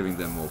shit not giving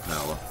them more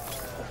power.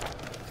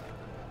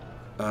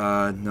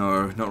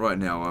 No, not right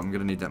now. I'm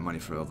gonna need that money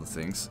for other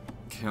things.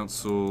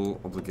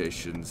 Council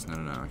obligations. No,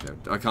 okay.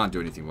 I can't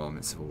do anything while I'm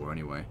in Civil War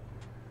anyway.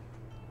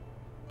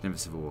 Never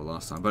Civil War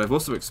last time, but I've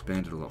also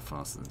expanded a lot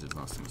faster than I did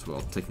last time as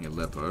well. Taking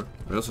Aleppo.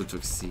 I also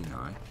took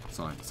Sinai,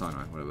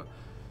 whatever.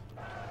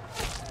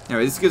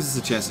 Anyway, this gives us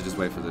a chance to just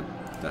wait for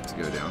that to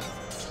go down.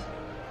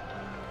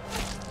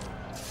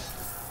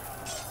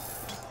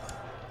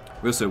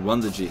 We also won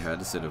the jihad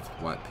instead of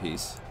white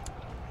peace.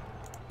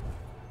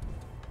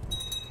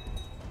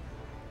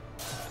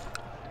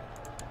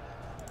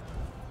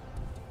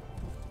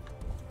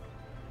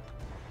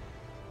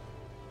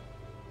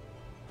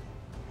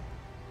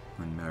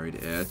 Unmarried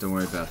heir, don't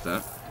worry about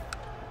that.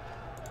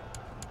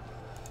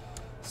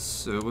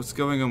 So what's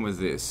going on with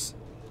this?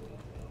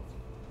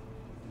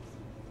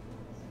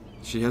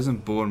 She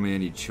hasn't borne me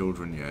any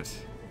children yet.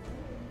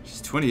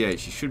 She's 28,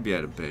 she should be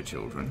able to bear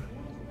children.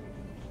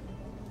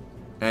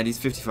 And he's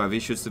 55, he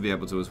should still be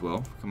able to as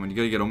well. Come on, you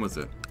gotta get on with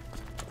it.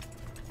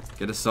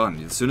 Get a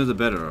son. The sooner the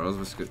better, or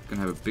else we're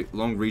gonna have a big,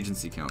 long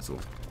regency council.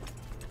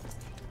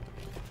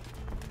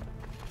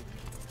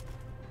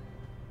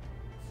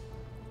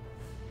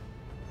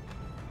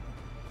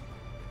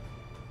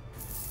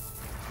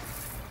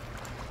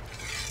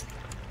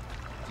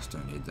 Just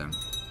don't need them.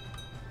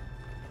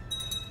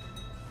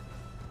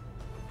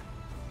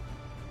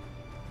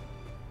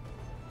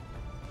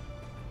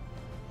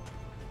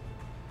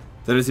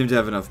 They don't seem to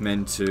have enough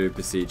men to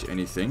besiege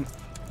anything,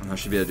 and I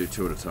should be able to do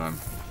 2 at a time.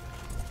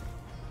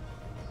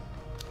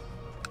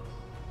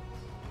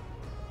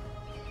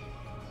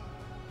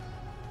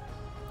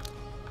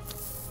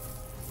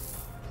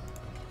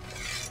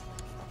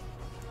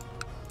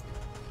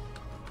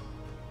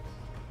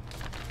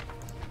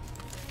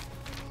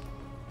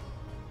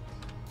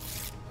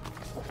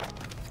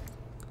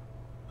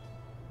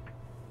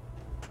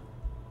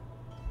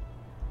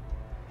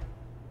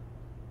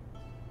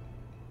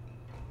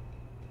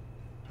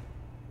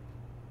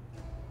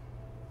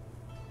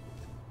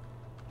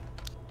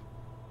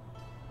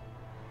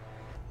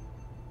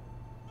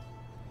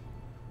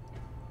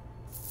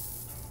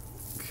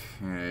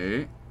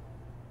 Okay,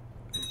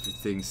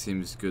 everything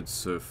seems good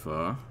so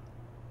far.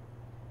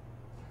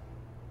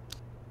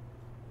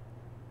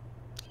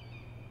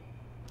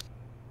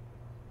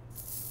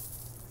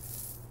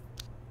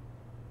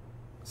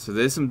 So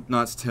there's some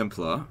Knights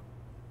Templar,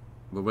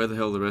 but where the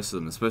hell are the rest of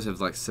them? They're supposed to have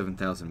like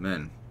 7,000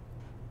 men.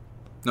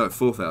 No,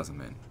 4,000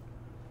 men.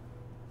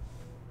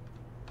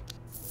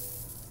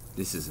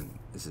 This isn't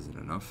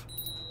enough.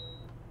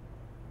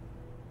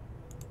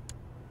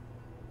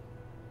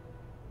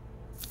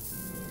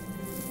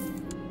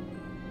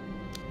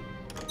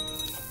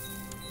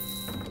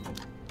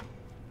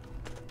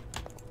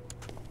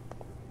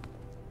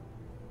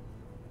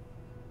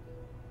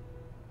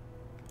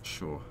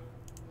 Sure.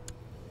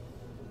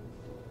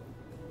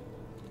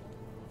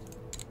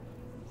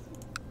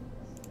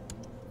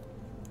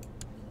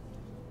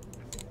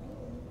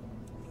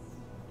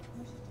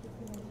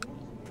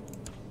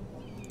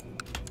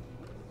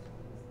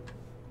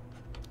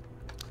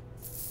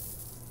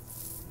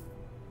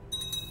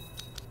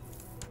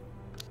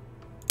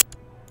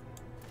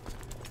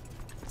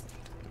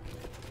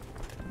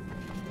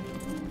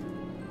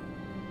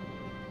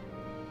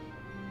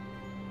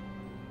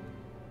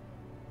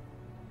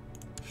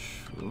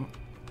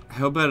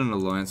 How about an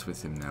alliance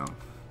with him now?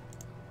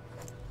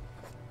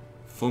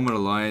 Form an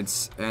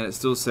alliance, and it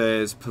still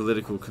says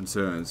political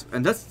concerns.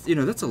 And that's, you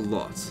know, that's a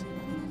lot.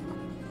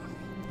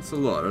 That's a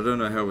lot. I don't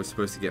know how we're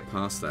supposed to get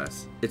past that.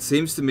 It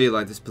seems to me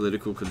like this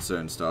political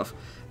concern stuff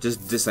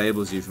just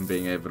disables you from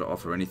being able to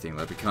offer anything.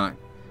 Like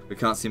we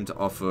can't seem to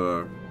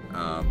offer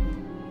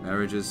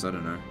marriages, I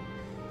don't know.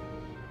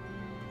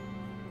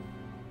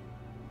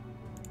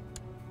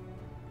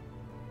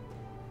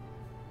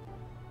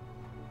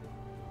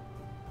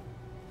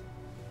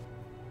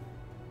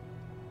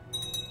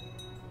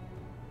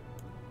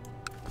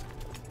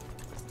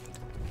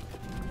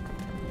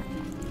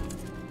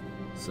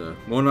 So,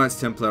 more Knights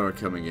Templar are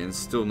coming in,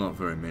 still not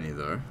very many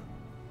though.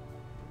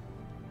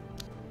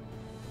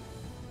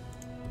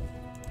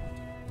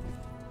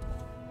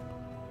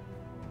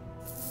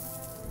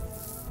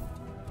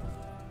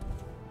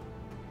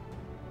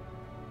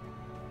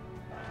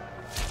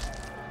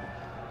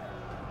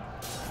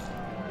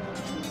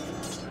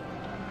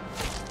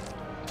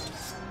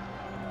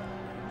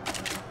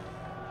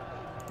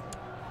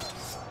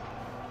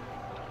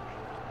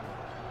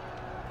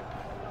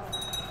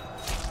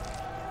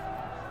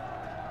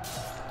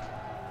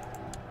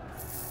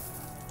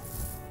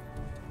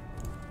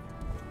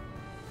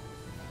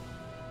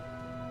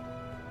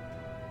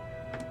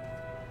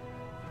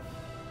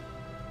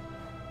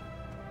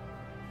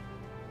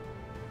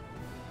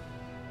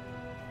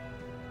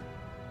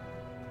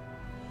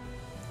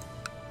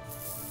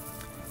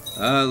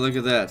 Ah, look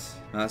at that.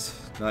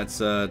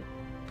 That's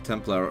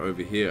Templar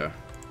over here.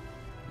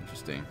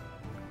 Interesting.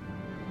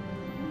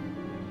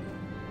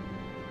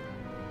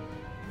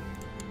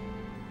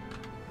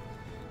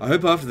 I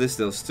hope after this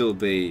they'll still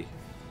be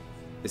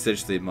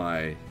essentially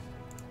my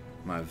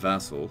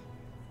vassal.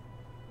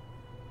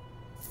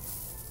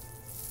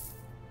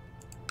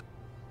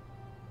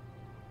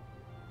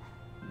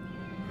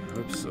 I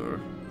hope so.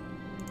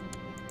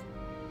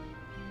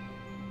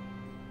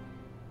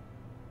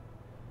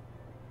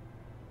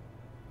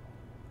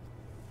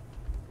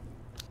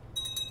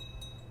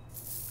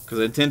 Because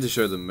I intend to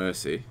show them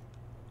mercy.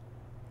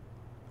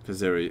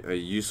 Because they're a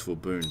useful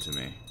boon to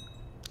me.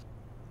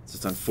 It's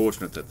just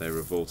unfortunate that they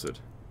revolted.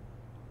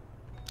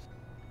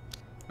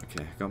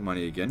 Okay, got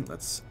money again.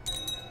 Let's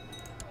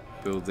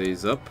build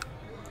these up.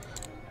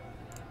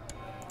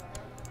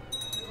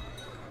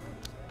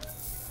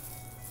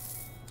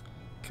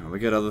 Come on, we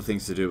got other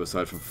things to do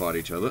aside from fight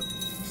each other.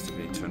 Just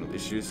the internal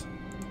issues.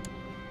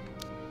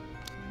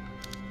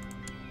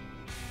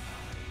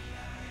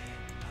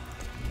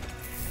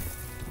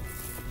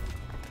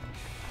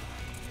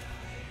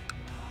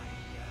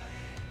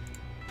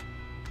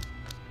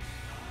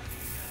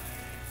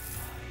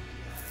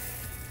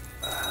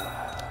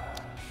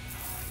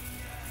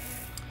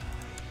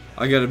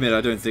 I gotta admit, I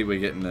don't think we're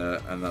getting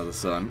another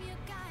son.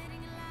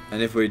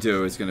 And if we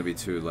do, it's gonna be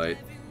too late.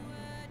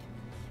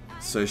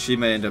 So she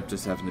may end up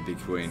just having to be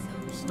queen,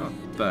 which is not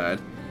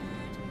bad.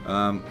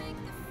 I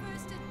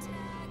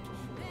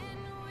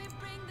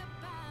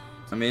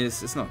mean,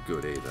 it's not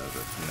good either,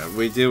 but, you know,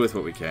 we deal with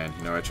what we can.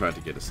 You know, I tried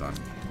to get a son.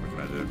 What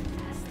can I do?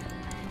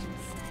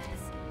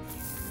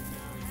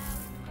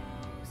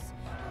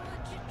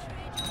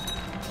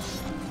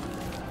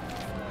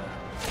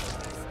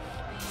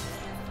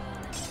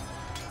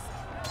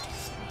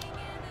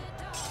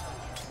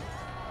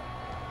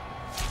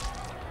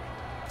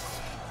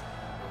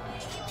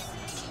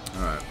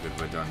 Alright, good,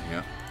 we're done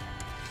here.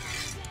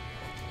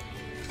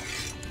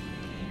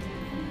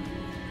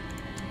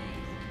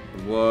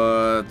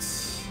 What?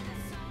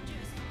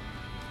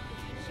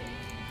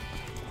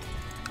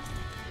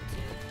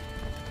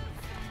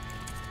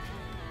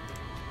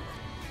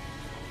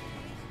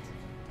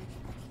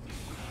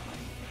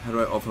 How do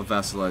I offer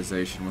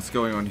vassalization? What's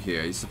going on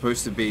here? He's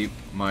supposed to be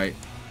my...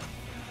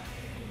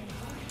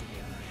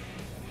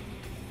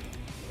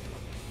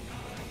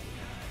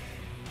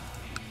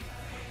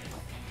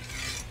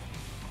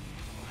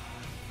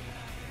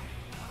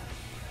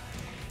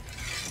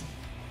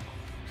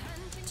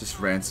 Just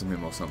ransom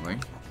him or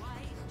something.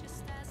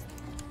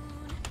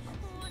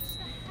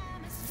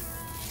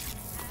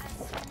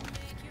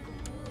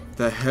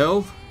 The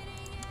hell?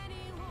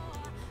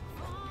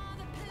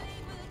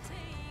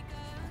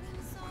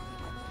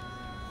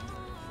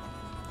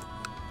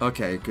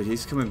 Okay, good.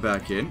 He's coming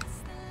back in.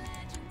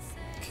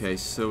 Okay,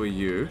 so are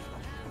you.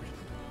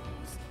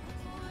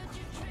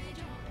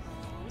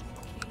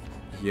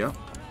 Yep,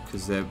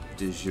 because they're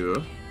de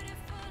jure.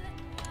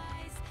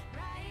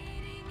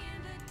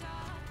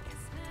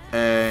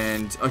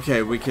 And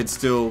okay, we can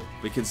still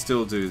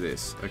do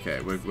this.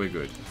 Okay, we're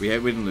good. We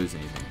didn't lose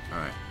anything. All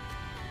right.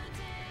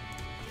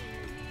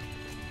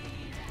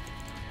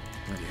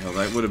 Bloody hell,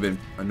 that would have been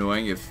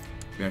annoying if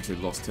we actually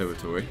lost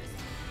territory.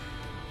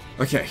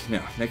 Okay,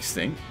 now next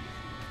thing.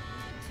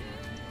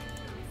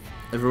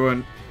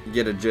 Everyone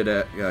get a get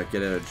out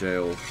of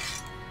jail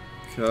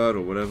card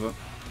or whatever.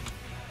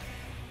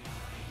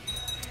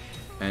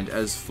 And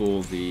as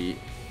for the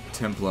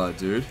Templar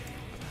dude.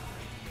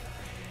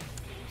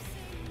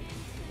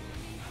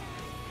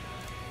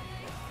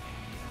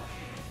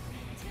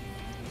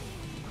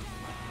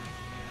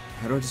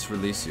 How do I just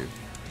release you?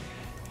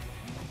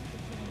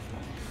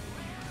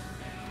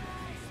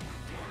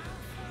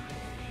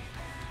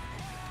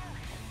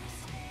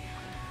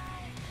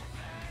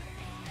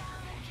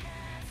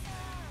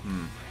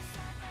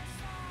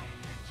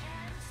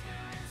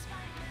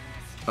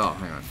 Oh,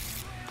 hang on.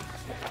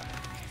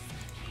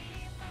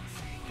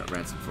 Got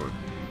ransom for it.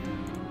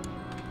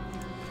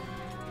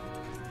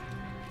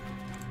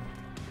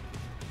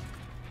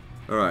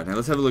 Alright, now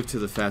let's have a look to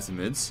the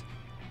Fatimids.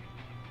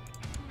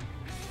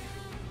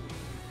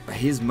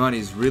 His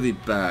money's really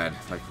bad,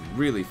 like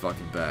really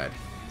fucking bad.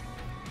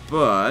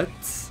 But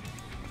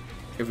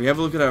if we have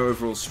a look at our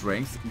overall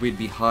strength, we'd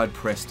be hard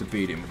pressed to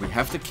beat him. We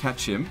have to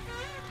catch him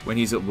when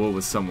he's at war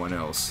with someone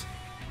else,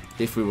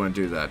 if we want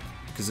to do that.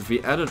 Because if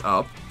we add it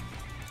up,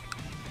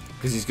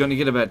 because he's going to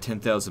get about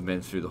 10,000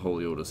 men through the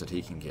Holy Orders that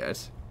he can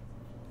get.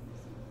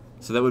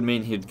 So that would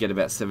mean he'd get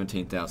about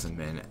 17,000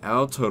 men.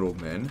 Our total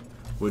men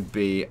would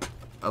be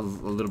a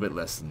little bit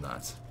less than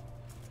that.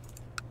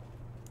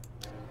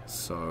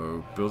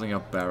 So, building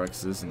up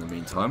barracks in the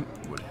meantime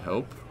would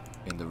help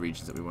in the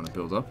regions that we want to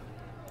build up.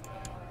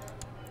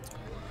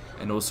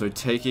 And also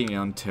taking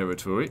on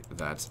territory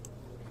that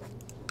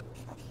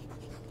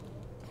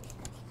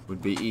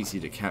would be easy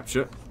to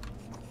capture.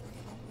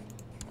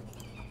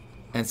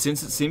 And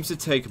since it seems to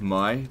take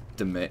my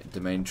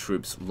domain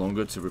troops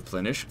longer to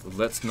replenish,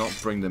 let's not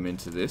bring them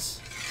into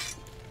this.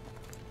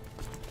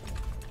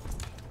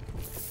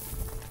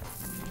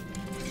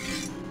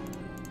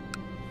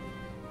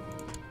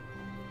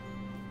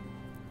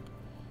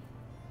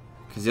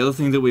 Because the other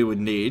thing that we would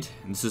need,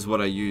 and this is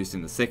what I used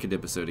in the second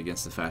episode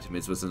against the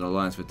Fatimids, was an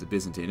alliance with the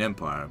Byzantine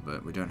Empire,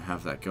 but we don't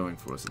have that going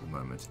for us at the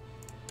moment.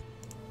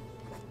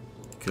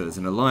 Because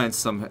an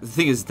alliance, the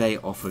thing is, they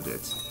offered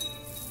it.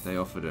 They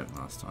offered it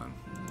last time.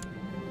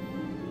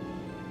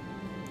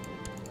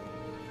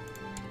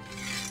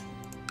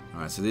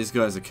 Alright, so these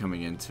guys are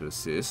coming in to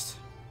assist.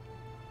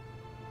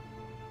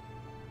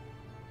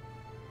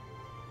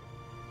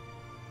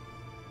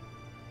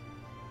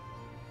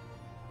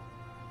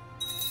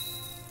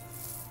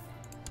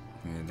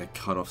 Man, they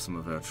cut off some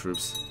of our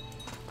troops.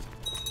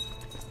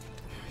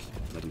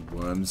 Bloody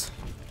worms.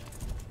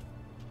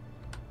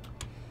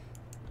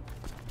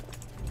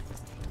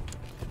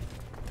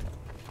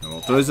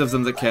 Well, those of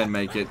them that can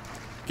make it,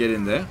 get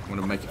in there. I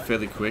want to make it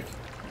fairly quick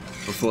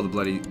before the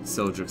bloody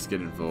Seljuks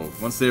get involved.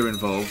 Once they're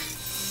involved,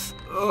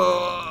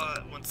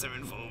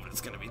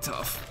 it's going to be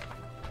tough.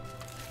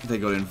 They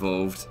got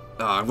involved.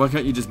 Why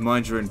can't you just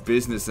mind your own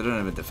business? They don't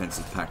have a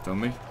defensive pact on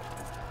me.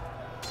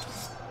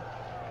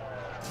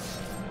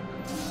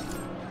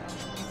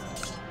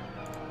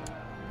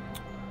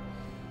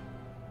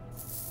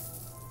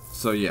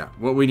 So yeah,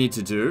 what we need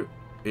to do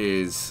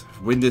is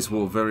win this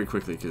war very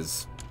quickly,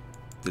 because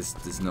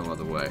there's no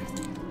other way.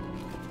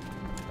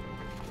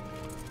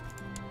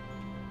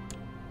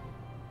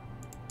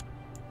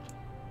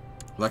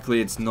 Luckily,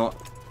 it's not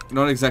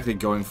exactly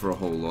going for a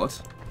whole lot.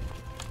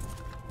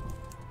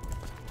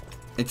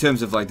 In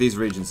terms of, like, these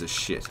regions are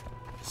shit.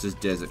 It's just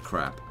desert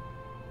crap.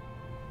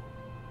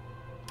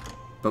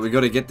 But we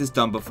got to get this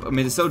done before. I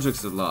mean, the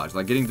Seljuks are large.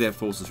 Like, getting their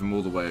forces from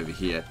all the way over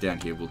here, down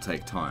here, will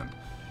take time.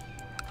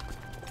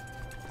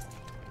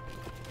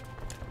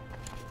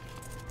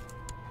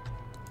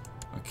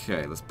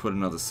 Okay, let's put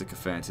another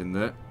sycophant in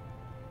there.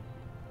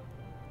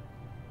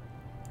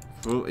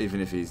 Well, even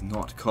if he's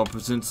not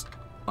competent,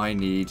 I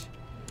need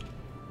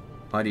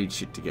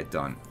shit to get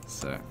done.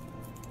 So,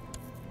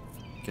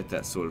 get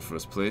that sorted for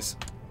us, please.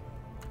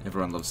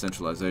 Everyone loves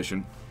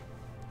centralization.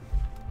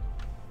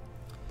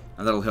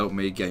 And that'll help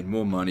me gain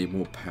more money,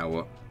 more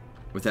power,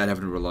 without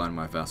having to rely on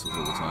my vassals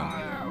all the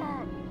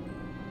time.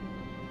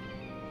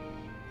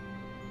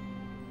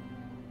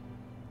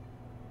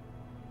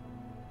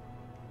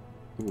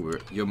 Ooh,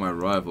 you're my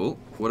rival.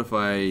 What if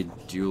I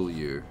duel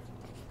you?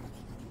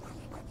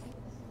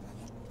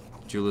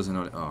 Duelers are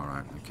not... Oh,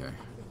 alright, okay.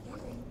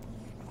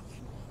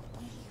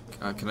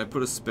 Can I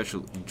put a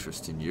special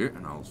interest in you?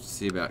 And I'll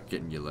see about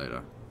getting you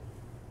later.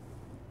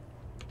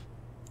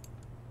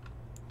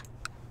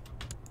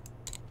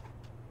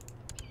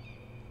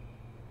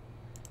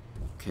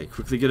 Okay,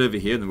 quickly get over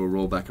here and then we'll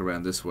roll back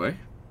around this way.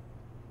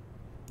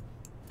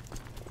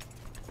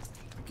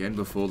 Again,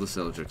 before the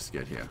Seljuks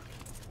get here.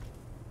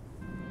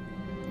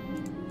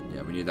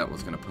 Yeah, we knew that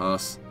was going to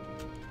pass.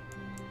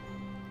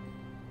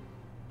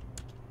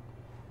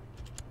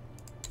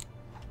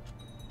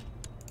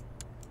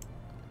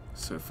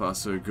 So far,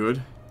 so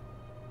good.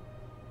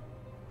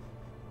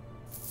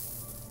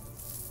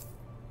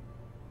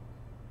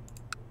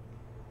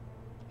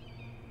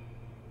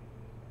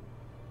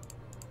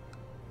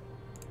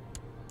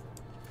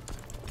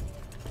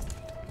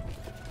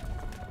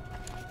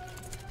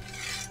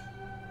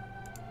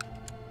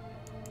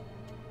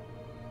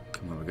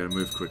 Come on, we gotta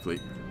move quickly.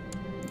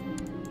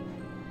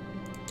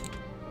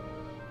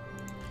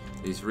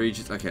 These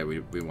regions... Okay,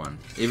 we won.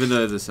 Even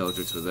though the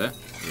Seljuks were there,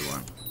 we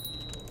won.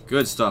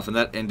 Good stuff, and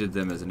that ended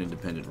them as an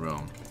independent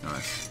realm.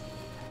 Nice.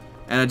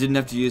 And I didn't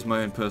have to use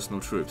my own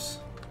personal troops.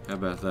 How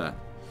about that?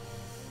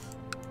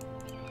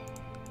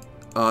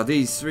 Oh,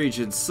 these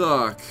regions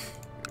suck.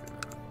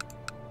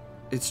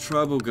 It's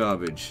tribal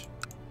garbage.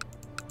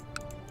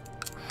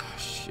 Oh,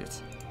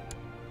 shit.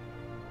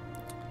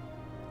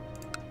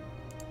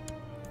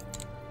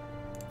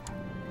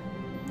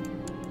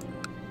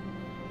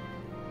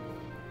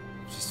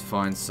 Just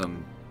find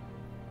some...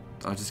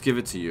 I'll just give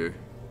it to you.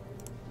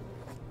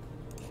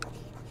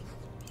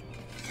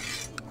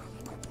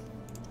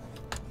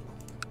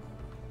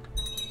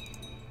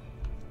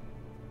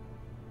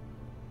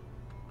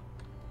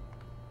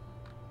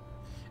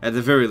 At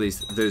the very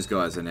least, those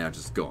guys are now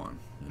just gone.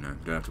 You know,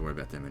 don't have to worry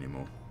about them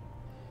anymore.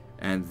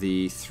 And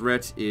the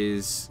threat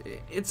is...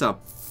 It's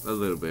up a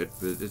little bit,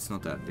 but it's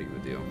not that big of a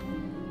deal.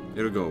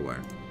 It'll go away.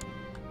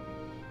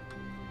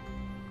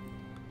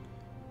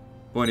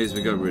 Point is,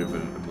 we got rid of a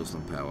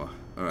Muslim power.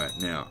 Alright,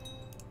 now...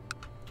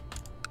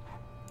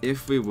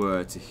 If we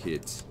were to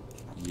hit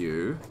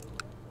you...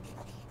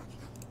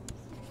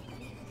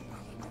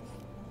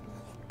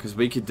 Because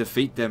we could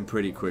defeat them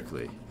pretty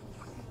quickly.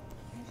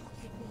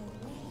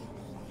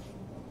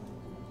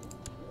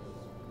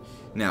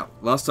 Now,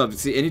 last time,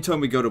 see, anytime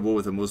we go to war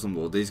with a Muslim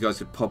war, these guys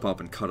could pop up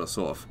and cut us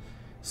off.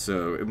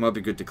 So, it might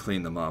be good to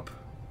clean them up.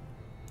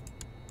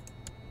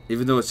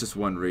 Even though it's just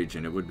one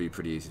region, it would be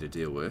pretty easy to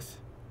deal with.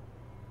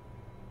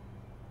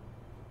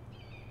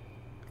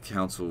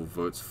 Council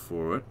votes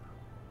for it.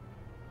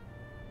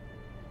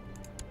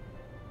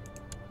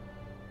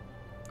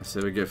 I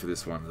said we go for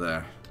this one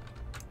there.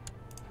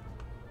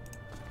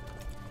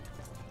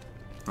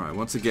 Alright,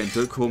 once again,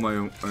 don't call my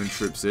own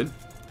troops in.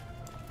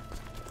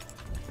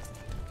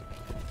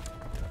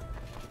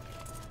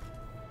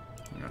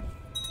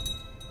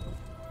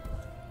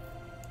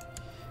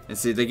 And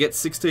see, they get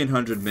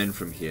 1,600 men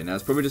from here. Now,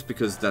 it's probably just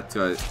because that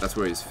guy, that's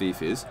where his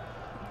fief is.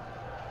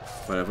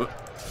 Whatever.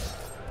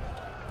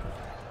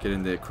 Get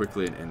in there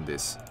quickly and end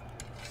this.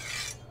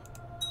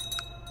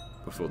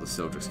 Before the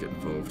Seljuks get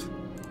involved.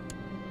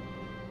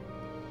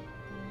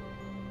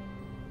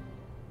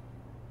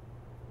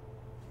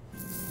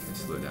 Okay,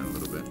 slow down a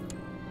little bit.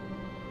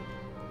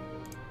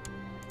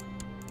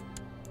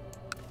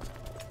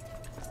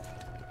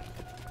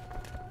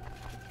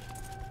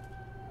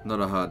 Not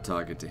a hard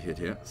target to hit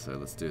here, so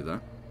let's do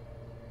that.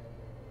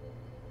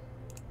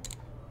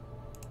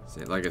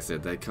 See, like I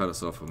said, they cut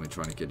us off when we're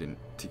trying to get in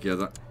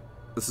together.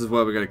 This is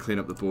why we're going to clean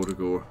up the border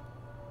gore.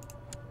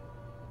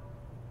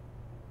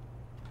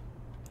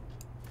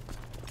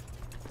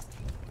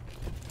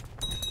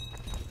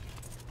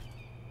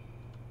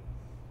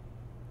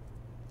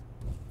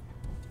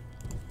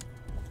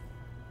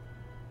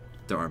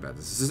 Don't worry about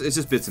this. It's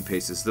just bits and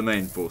pieces. The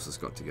main forces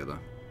got together.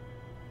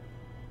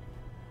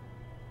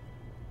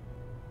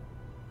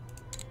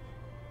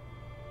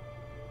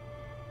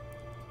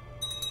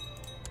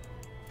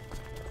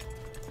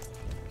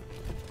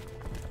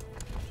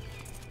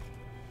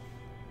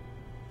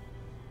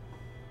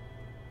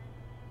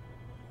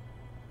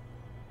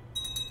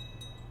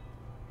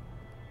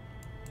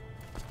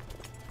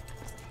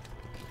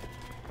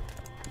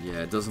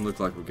 Yeah, it doesn't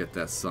look like we'll get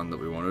that sun that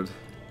we wanted.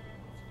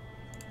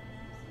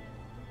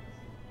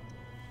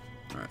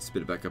 Alright,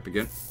 spit it back up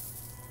again.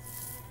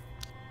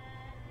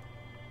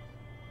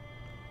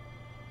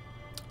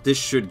 This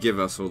should give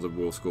us all the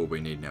war score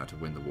we need now to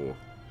win the war.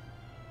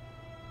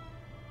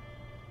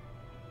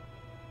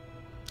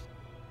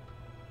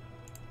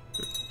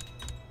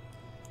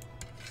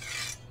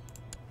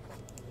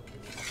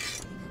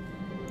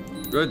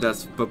 Good,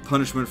 that's but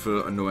punishment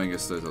for annoying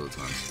us those other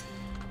times.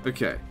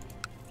 Okay.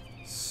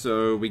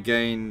 So we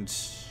gained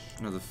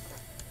another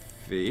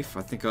fief.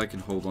 I think I can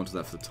hold on to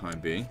that for the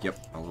time being.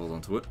 Yep, I'll hold on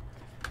to it.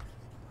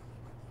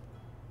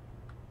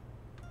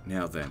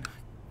 Now then,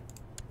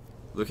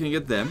 looking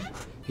at them,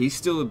 he's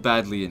still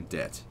badly in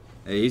debt.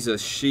 He's a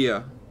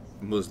Shia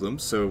Muslim,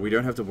 so we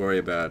don't have to worry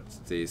about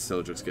the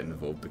Seljuks getting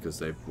involved because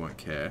they won't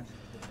care.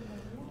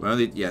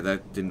 Yeah,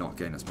 that did not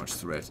gain us much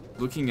threat.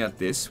 Looking at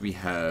this, we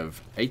have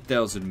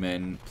 8,000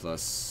 men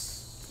plus...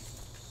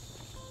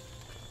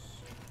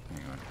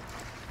 Hang on.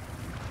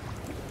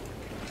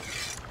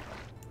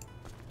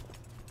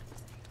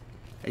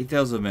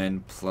 8,000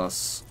 men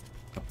plus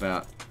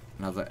about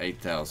another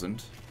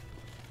 8,000.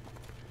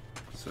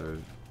 So,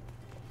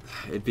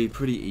 it'd be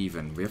pretty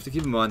even. We have to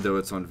keep in mind, though,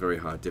 it's on very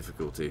high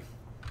difficulty.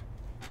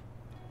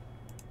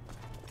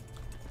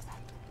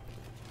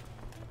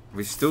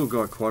 We've still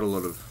got quite a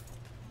lot of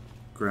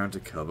ground to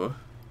cover.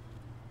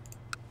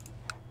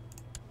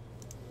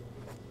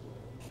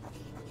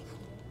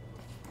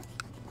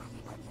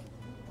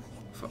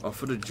 If I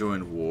offer to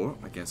join war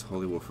against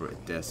Holy War for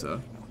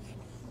Edessa...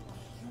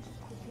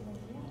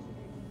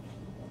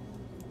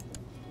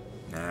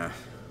 Nah.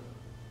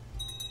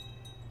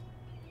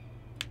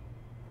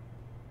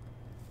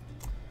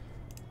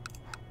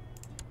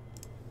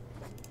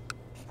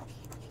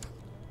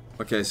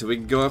 Okay, so we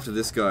can go after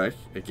this guy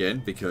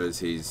again because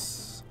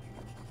he's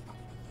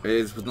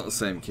not the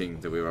same king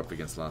that we were up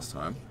against last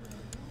time.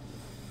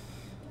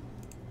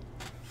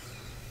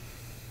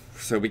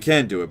 So we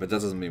can do it, but that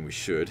doesn't mean we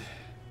should.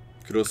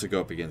 Could also go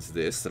up against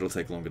this. That'll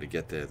take longer to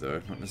get there,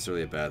 though. Not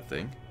necessarily a bad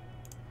thing.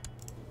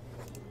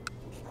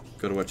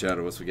 Got to watch out,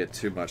 or else we get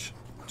too much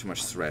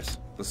threat.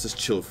 Let's just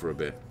chill for a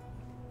bit.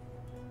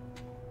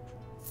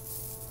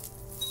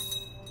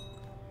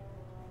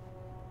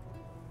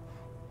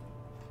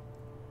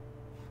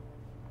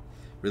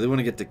 Really want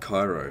to get to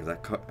Cairo.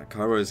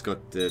 Cairo's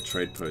got the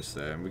trade post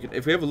there, and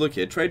if we have a look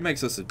here, trade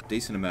makes us a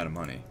decent amount of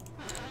money.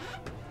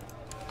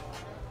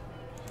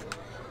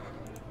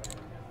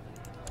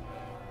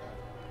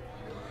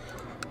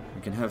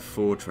 We can have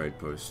 4 trade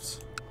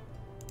posts.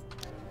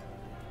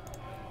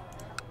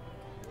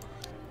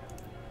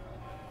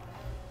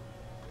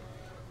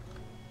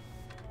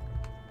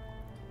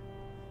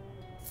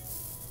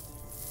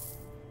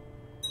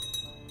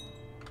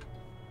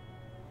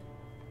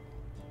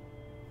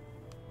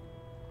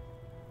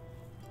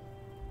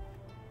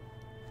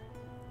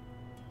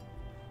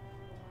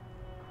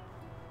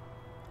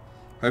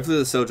 Hopefully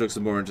the Seljuks are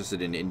more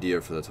interested in India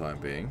for the time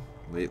being.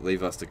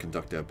 Leave us to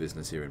conduct our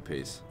business here in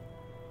peace.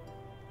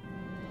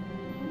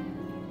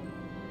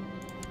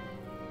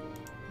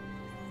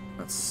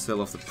 Let's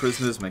sell off the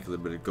prisoners, make a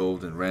little bit of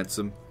gold and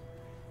ransom.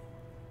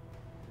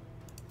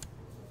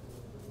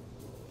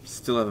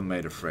 Still haven't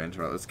made a friend.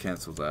 Right, let's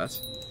cancel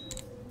that.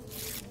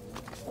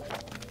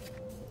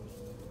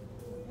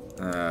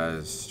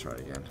 Let's try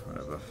again.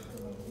 Whatever.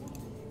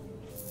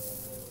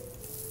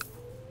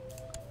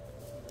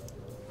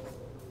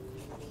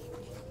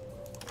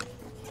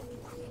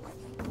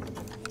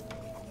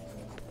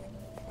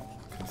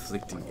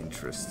 Conflicting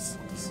interests.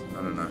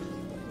 I don't know.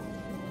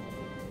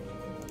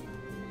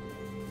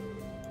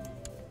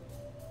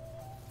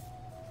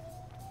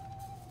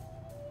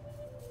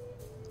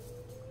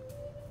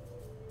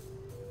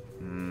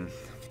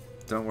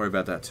 Don't worry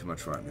about that too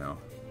much right now.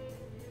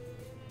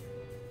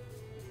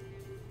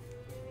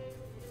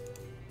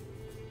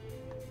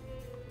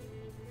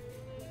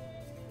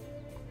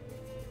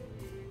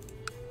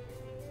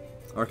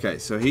 Okay,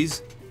 so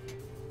he's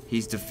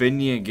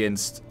defending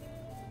against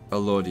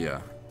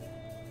Alodia.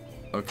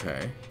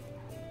 Okay.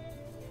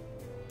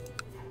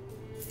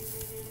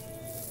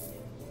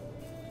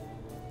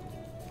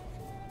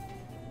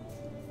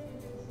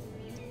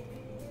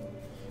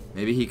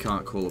 Maybe he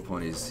can't call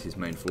upon his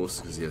main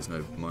forces because he has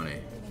no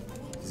money.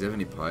 Does he have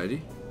any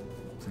piety?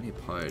 Is there any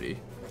piety?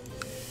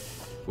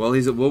 While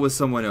he's at war with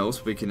someone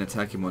else, we can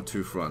attack him on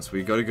two fronts.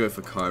 We got to go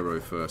for Cairo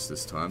first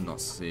this time,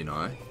 not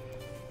Sinai.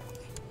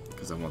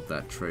 Because I want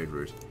that trade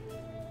route.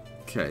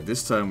 Okay,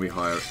 this time we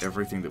hire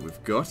everything that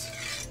we've got.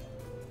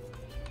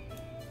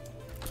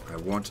 I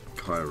want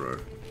Cairo.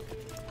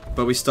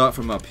 But we start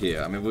from up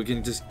here. I mean, we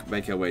can just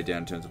make our way down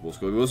in terms of war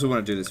score. We also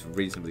want to do this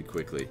reasonably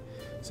quickly.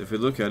 So if we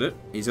look at it,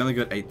 he's only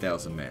got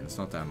 8,000 men. It's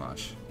not that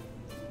much.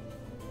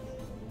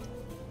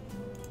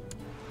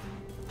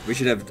 We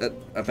should have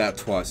about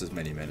twice as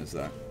many men as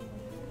that.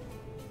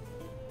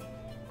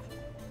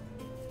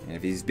 And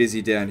if he's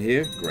busy down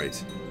here,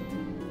 great.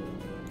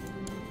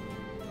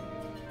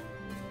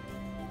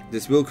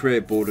 This will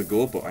create border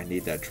gore, but I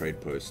need that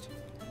trade post.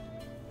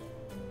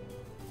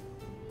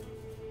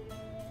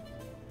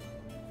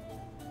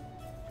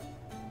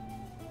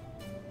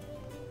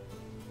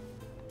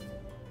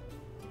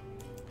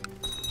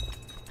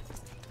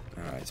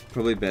 Alright, it's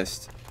probably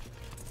best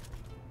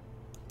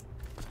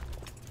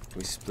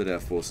we split our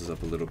forces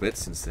up a little bit,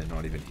 since they're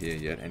not even here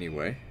yet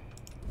anyway.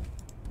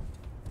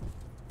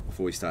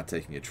 Before we start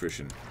taking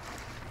attrition.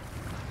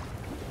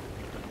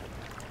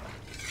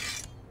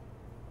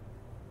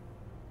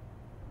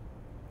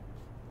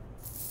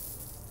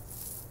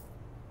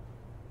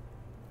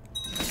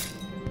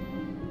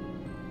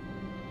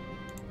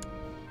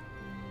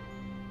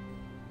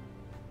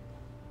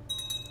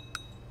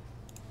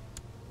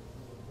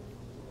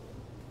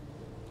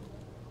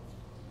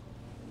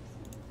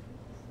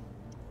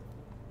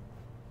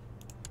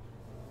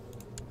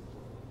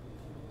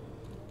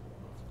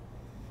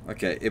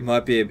 Okay, it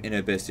might be in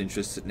her best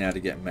interest now to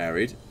get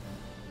married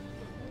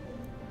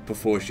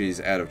before she's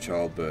out of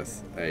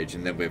childbirth age,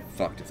 and then we're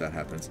fucked if that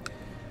happens.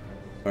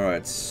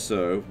 Alright,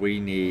 so we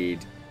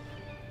need...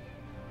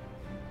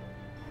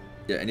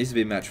 Yeah, it needs to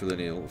be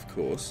matrilineal, of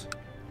course.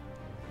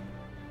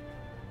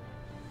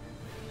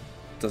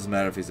 Doesn't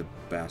matter if he's a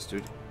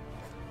bastard.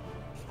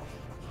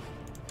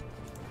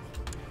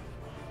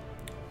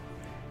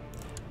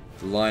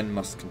 The line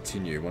must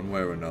continue, one way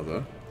or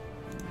another.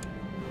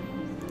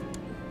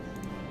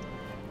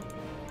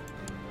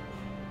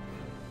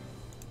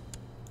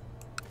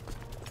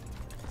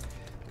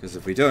 Because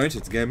if we don't,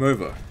 it's game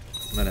over.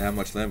 No matter how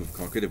much land we've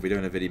conquered, if we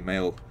don't have any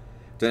male,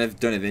 don't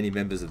have any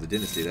members of the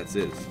dynasty, that's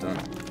it. It's done.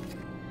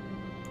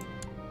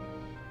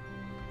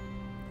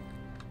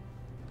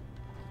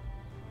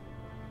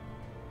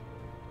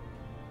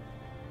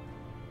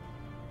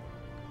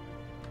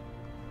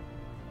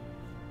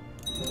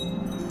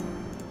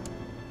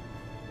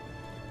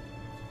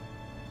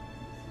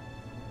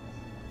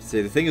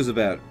 See, the thing is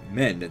about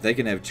men, they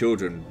can have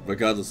children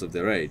regardless of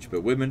their age,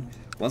 but women,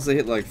 once they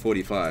hit like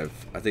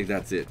 45, I think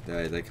that's it.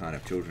 They can't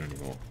have children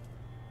anymore.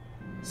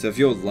 So if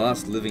your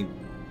last living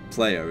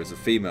player is a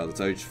female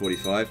that's aged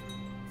 45,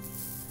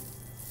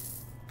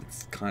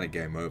 it's kind of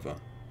game over.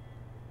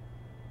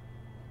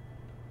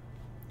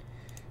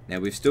 Now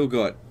we've still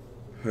got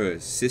her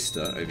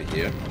sister over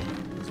here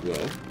as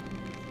well,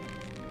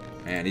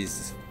 and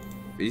he's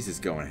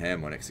just going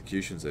ham on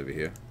executions over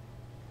here.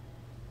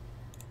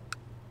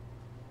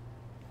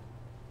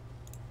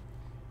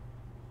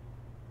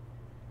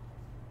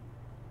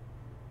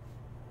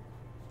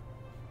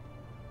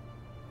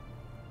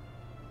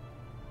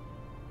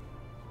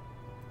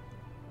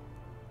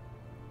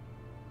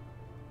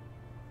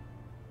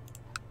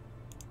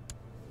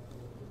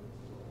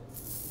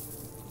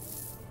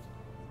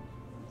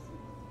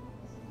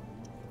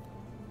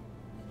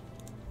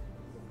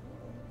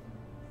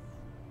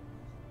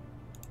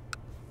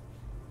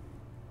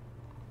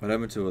 What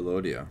happened to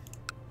Alodia?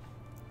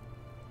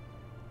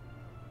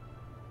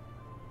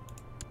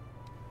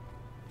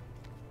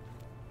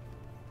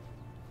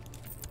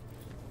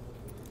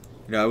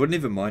 You know, I wouldn't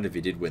even mind if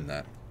he did win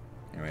that.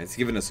 Anyway, it's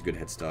given us a good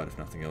head start, if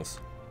nothing else.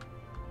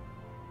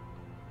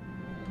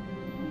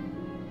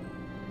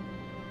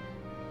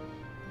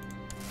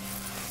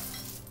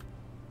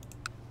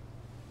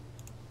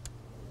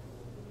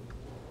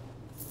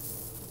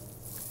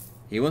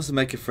 He wants to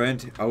make a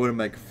friend. I want to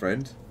make a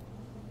friend.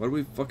 Why do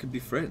we fucking be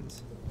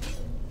friends?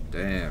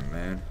 Damn,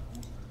 man.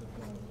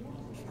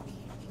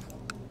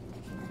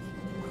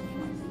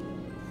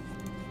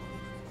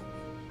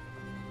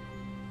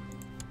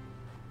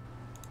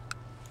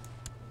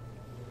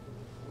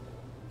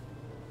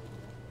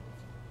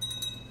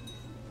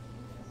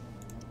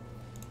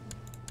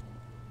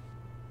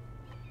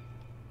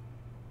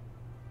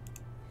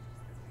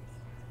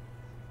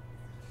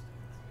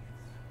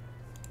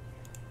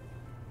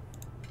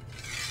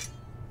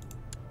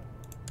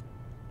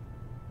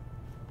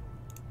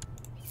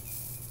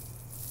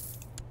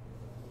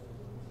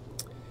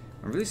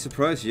 I'm really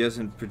surprised she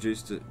hasn't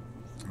produced it.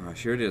 Oh,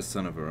 she already has a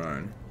son of her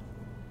own.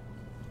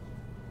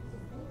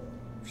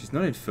 She's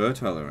not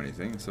infertile or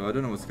anything, so I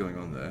don't know what's going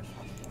on there.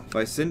 If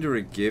I send her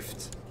a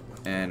gift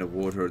and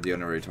award her the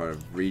honorary title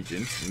of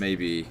Regent,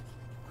 maybe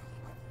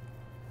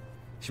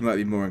she might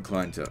be more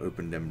inclined to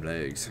open them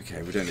legs.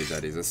 Okay, we don't need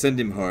that either. Send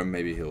him home,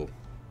 maybe he'll...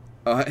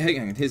 Oh,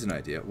 hang on, here's an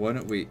idea. Why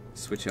don't we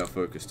switch our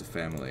focus to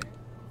family?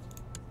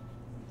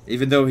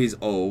 Even though he's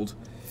old,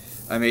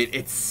 I mean,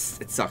 it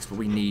sucks, but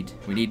we need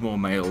more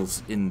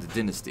males in the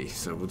dynasty,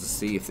 so we'll just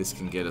see if this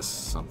can get us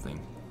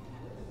something.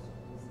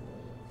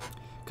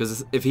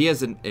 Because if he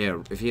has an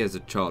heir, if he has a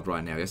child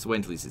right now, he has to wait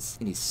until he's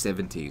in his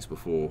 70s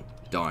before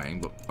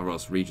dying, or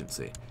else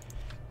regency.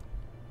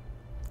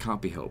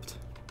 Can't be helped.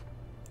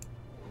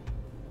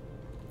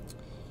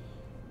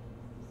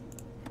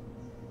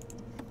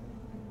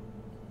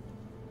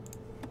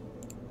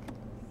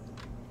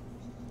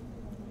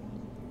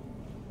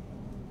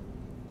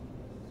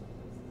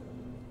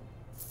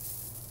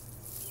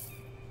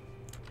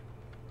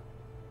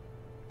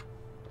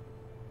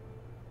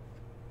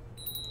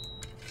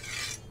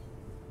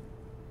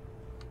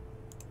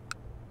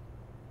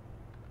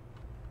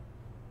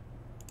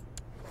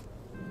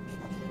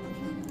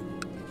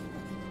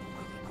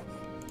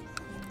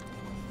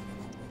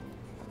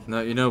 No,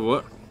 you know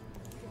what?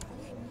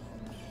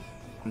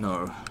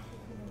 No.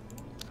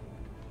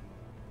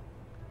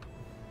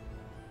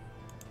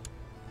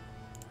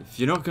 If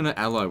you're not gonna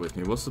ally with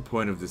me, what's the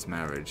point of this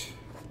marriage?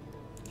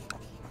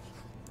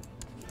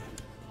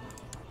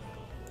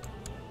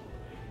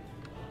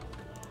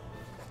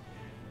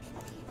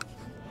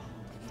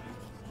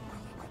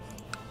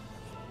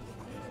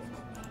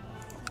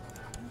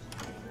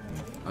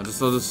 I'll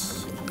just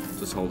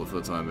hold it for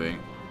the time being.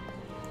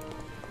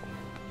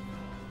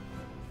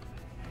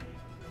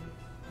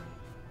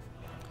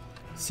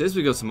 Says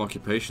we got some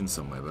occupation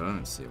somewhere, but I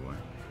don't see why.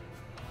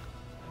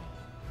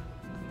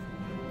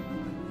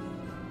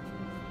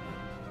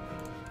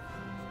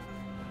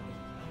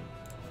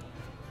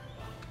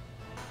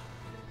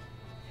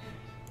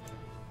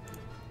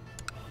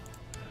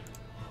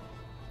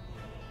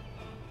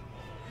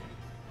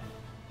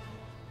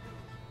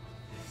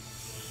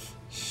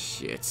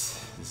 Shit.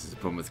 This is the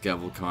problem with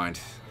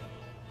Gavelkind.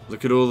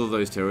 Look at all of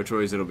those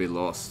territories that'll be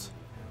lost.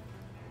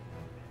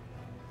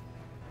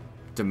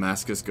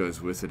 Damascus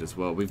goes with it as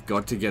well. We've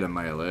got to get a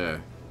male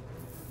heir.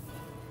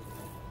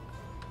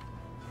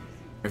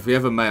 If we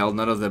have a male,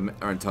 none of them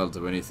are entitled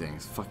to anything.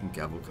 It's fucking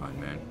Gavelkind,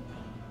 man.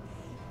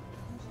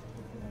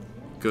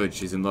 Good,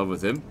 she's in love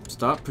with him.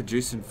 Start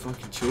producing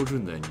fucking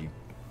children then, you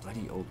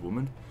bloody old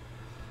woman.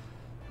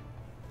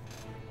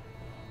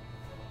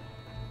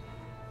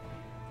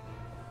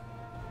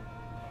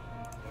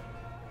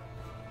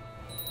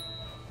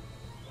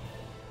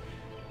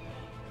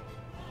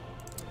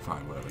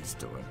 Fine, whatever, let's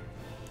do it.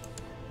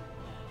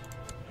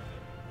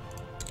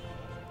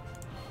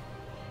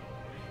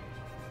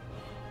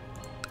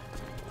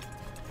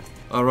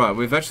 Alright,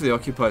 we've actually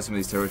occupied some of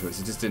these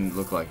territories. It just didn't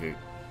look like it.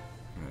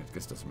 I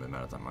guess it doesn't really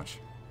matter that much.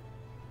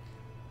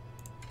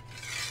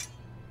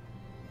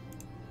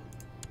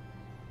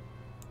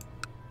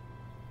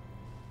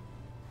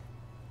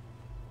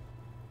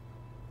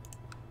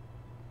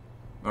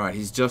 Alright,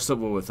 he's just at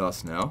war with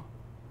us now.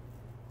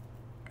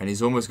 And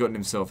he's almost gotten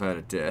himself out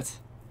of debt.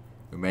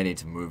 We may need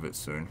to move it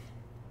soon.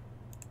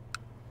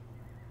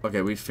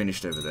 Okay, we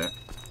finished over there.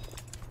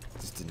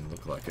 Just didn't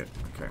look like it.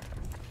 Okay.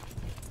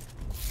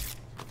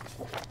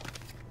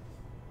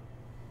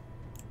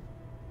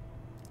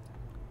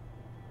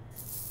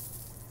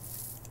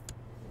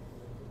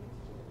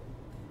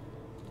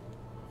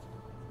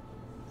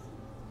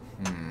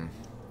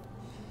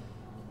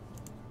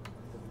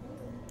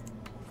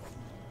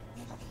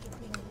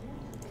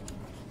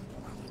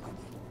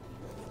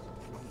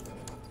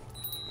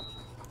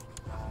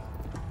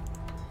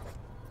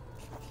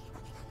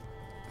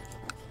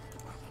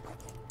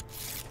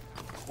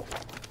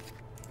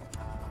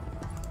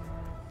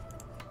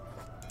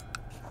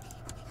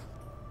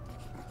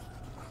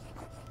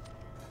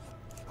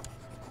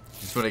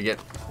 Just want to get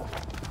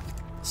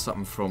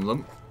something from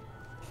them.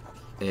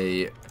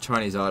 A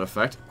Chinese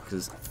artifact,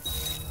 because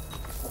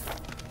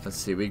let's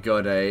see, we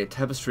got a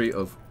tapestry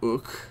of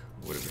Uk,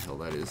 whatever the hell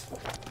that is.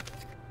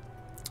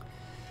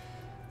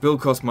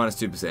 Build cost minus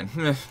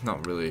 2%.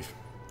 Not really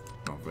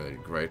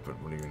great,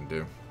 but what are you gonna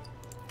do?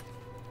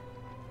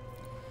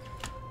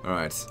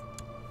 Alright.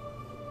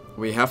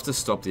 We have to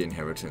stop the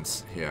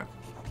inheritance here.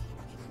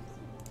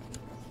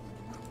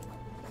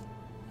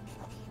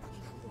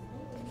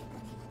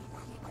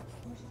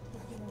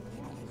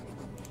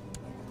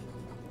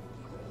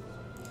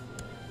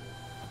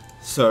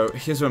 So,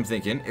 here's what I'm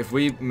thinking. If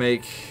we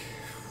make...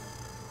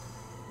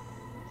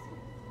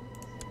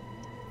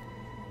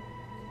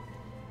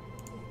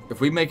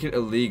 If we make it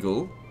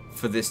illegal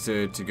for this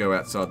to go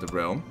outside the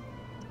realm,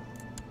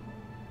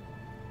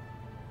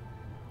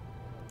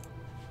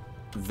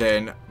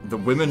 then the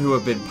women who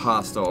have been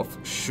passed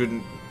off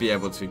shouldn't be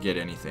able to get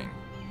anything.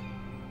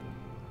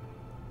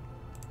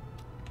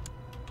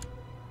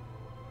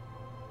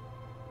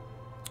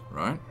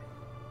 Right?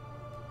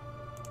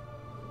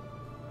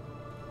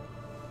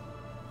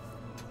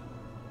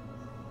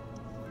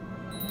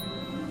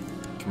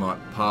 Come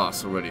on,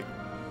 pass already.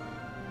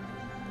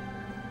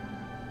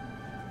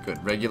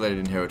 Good, regulated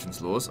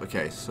inheritance laws.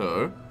 Okay,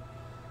 so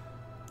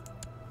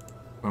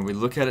when we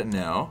look at it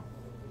now,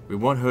 we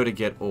want her to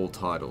get all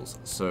titles.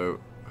 So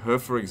her,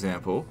 for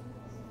example,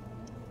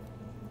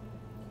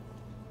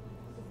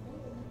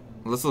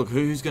 let's look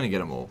who's going to get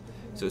them all.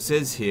 So it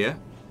says here,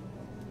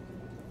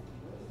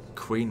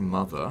 Queen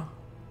Mother.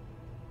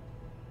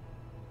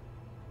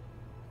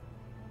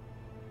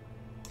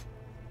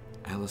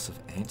 Alice of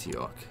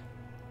Antioch.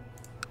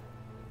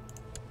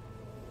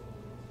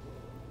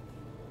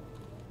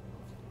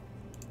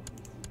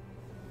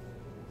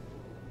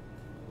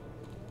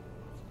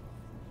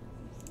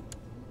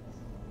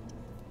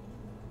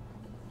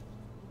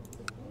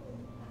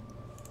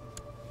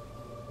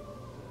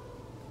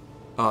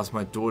 Oh, it's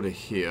my daughter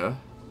here.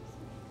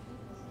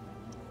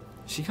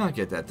 She can't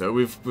get that though.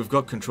 We've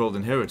got controlled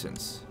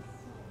inheritance.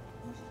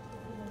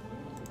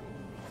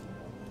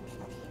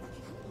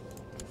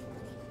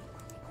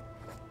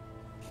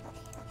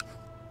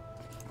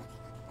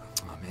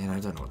 Oh man, I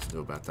don't know what to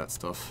do about that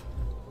stuff.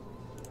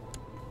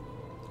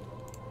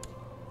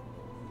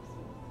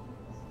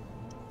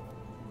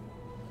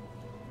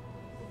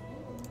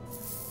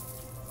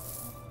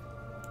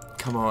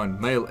 Come on,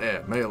 male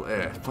heir, male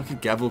heir. Fucking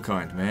gavel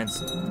kind, man. It's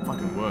the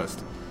fucking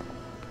worst.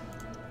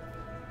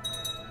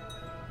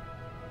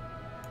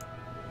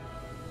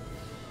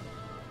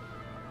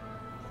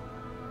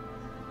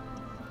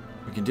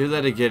 We can do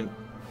that again.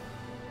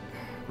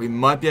 We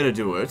might be able to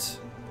do it.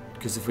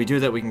 Because if we do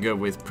that, we can go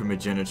with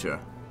primogeniture.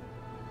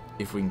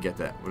 If we can get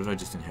that. What did I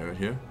just inherit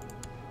here?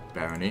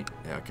 Barony.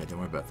 Yeah, okay, don't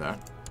worry about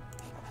that.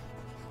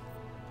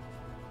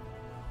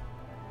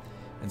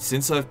 And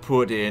since I've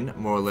put in,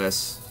 more or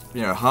less,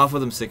 you know, half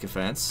of them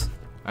sycophants,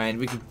 and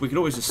we could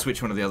always just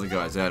switch one of the other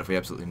guys out if we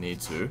absolutely need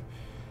to.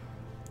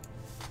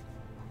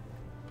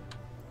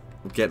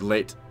 We'll get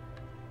late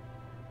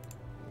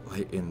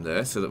in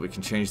there so that we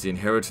can change the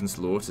inheritance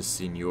law to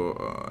senior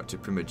to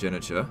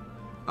primogeniture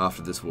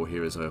after this war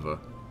here is over.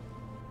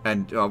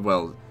 And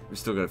well, we've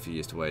still got a few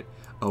years to wait.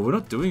 Oh, we're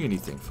not doing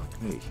anything.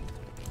 Fuck me.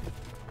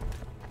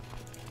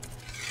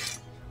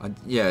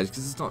 Yeah,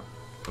 because it's not.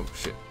 Oh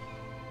shit.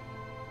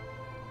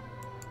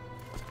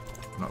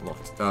 Not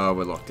locked. Oh,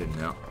 we're locked in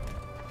now.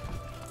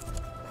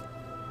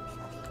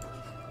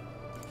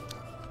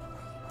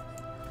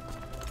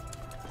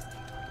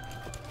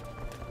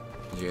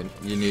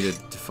 You needed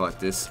to fight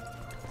this.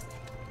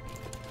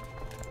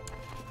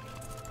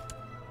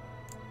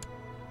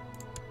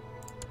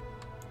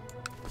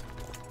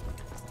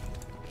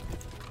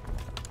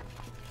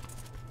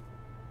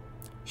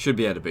 Should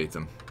be able to beat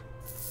them.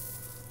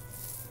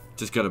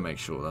 Just gotta make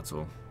sure, that's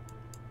all.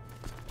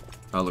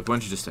 Oh look, why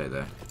don't you just stay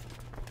there?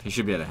 He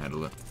should be able to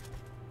handle it.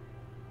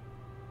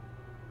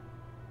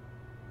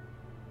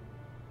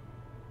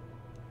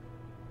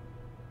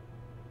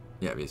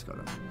 Yeah, he's got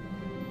it.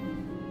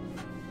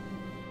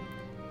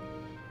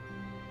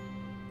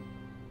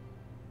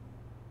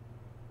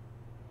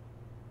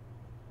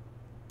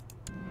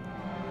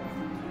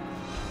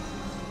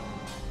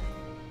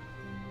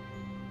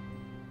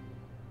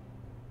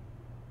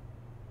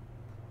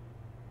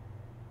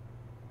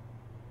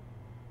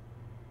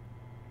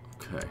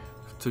 Okay.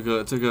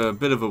 Took a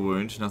bit of a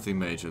wound, nothing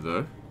major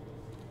though.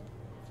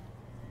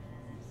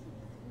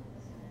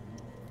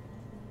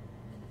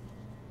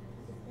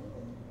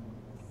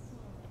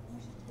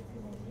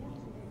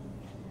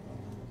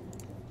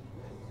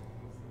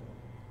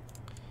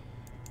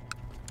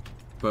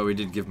 But we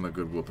did give him a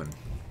good whooping.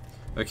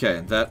 Okay,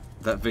 and that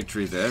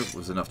victory there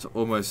was enough to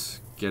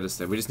almost get us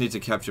there. We just need to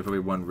capture probably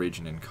one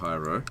region in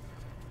Cairo.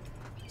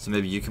 So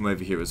maybe you come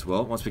over here as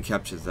well. Once we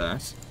capture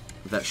that,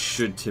 that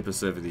should tip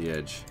us over the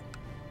edge.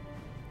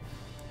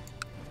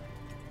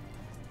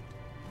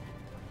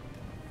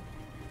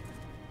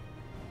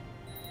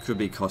 Could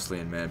be costly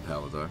in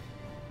manpower though.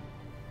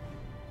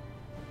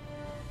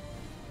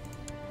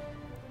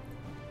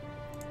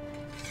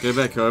 Go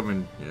back home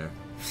and, you know,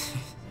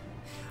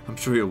 I'm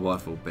sure your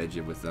wife will bed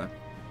you with that.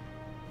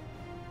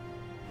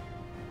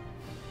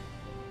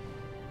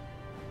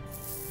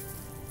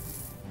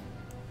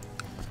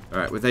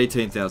 Alright, with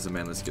 18,000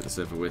 men, let's get this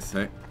over with,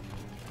 hey?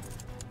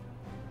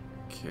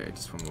 Okay,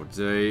 just one more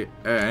day,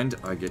 and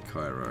I get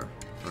Cairo.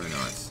 Very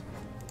nice.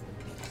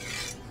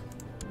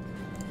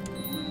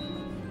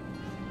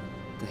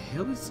 The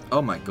hell is...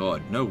 Oh my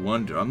god, no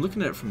wonder. I'm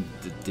looking at it from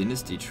the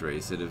dynasty tree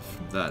instead of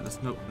from that.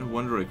 That's no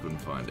wonder I couldn't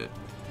find it.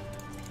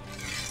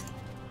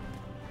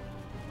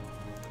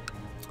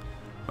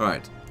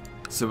 Alright,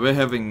 so we're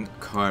having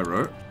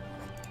Cairo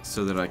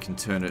so that I can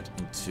turn it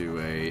into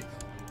a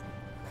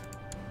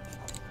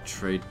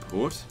trade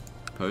post,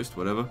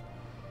 whatever.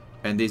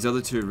 And these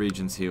other two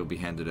regions here will be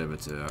handed over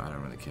to, I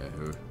don't really care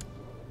who.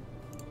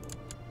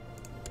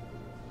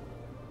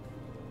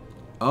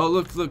 Oh,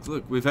 look, look,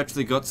 look. We've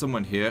actually got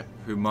someone here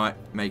who might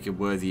make a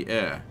worthy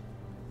heir.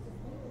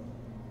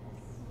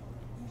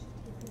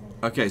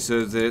 Okay,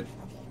 so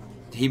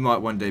he might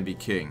one day be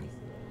king.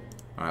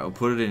 Alright, I'll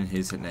put it in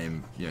his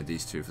name, you know,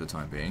 these two for the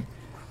time being.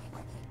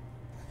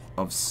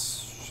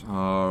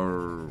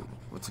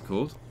 What's it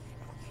called?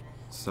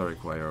 Sorry,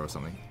 Quayo or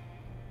something.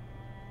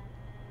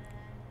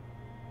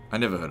 I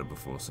never heard it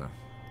before, so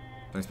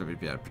don't expect me to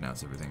be able to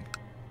pronounce everything.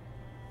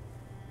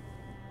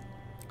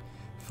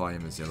 Fire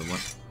is the other one.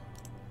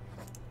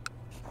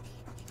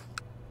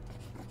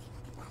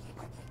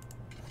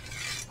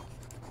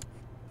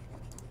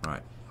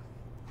 Right.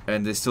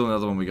 And there's still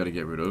another one we got to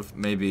get rid of.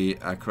 Maybe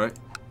Acre.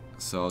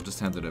 So I'll just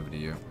hand it over to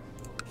you.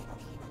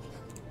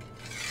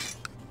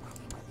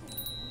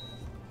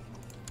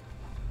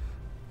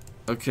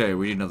 Okay,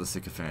 we need another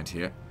sycophant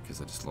here,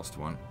 because I just lost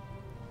one.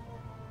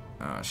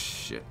 Ah,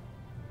 shit.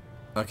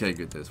 Okay,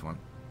 good, there's one.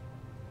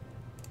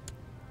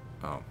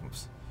 Oh,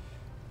 whoops.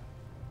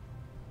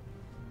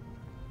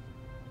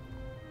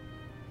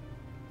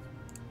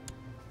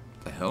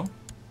 The hell?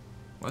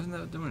 Why isn't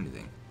that doing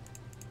anything?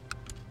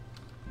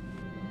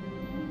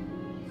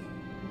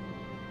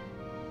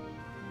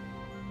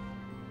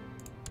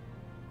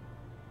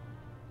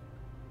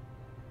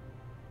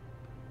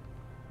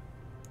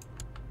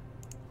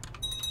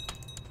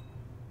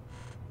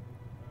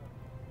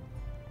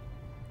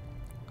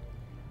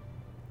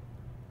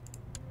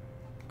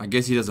 I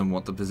guess he doesn't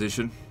want the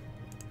position.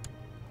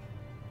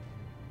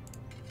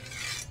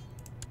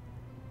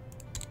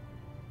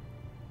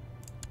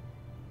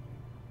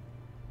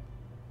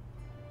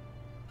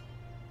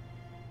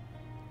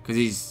 Because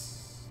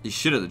he's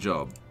shit at the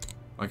job.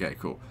 Okay,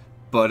 cool.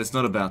 But it's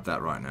not about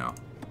that right now.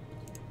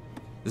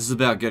 This is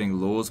about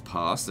getting laws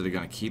passed that are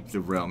going to keep the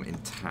realm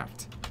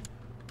intact.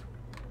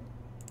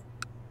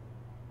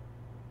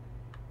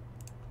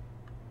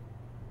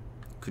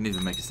 Couldn't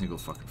even make a single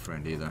fucking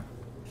friend either.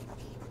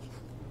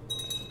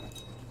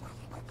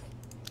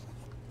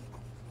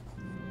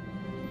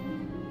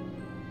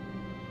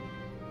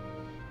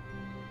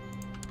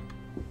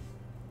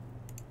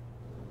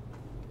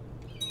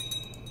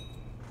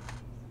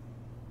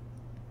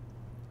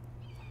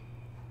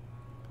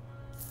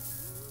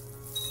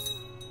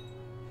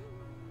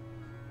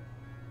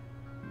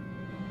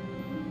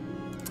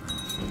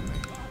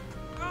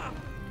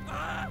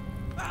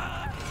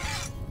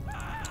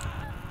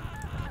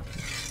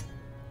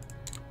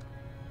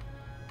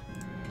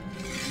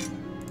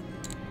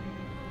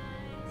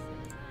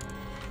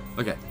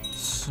 Okay,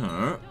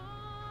 so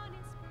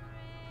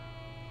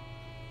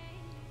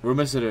we're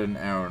almost at an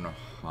hour and a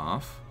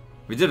half.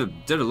 We did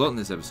a lot in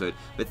this episode,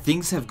 but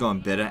things have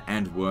gone better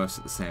and worse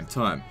at the same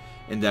time.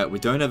 In that we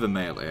don't have a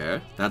male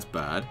heir, that's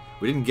bad.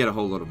 We didn't get a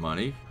whole lot of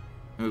money.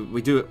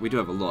 We do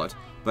have a lot,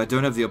 but I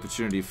don't have the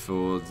opportunity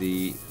for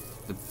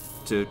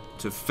to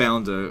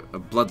found a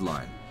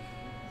bloodline.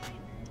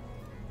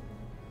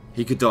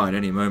 He could die at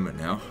any moment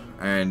now,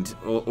 and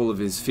all of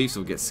his fiefs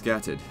will get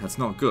scattered. That's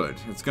not good.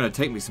 It's going to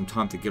take me some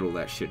time to get all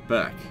that shit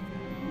back.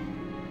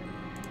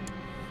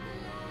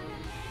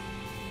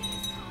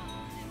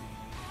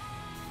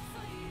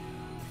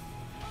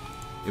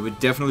 It would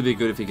definitely be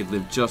good if he could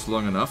live just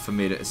long enough for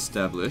me to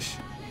establish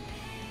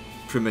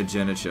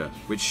primogeniture,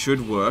 which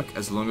should work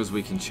as long as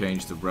we can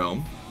change the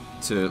realm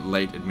to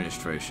late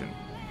administration.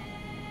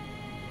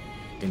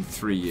 In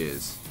 3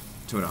 years.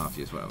 2.5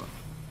 years, whatever.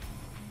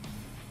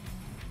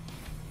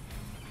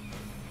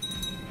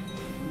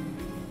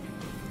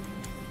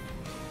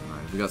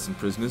 We got some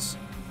prisoners.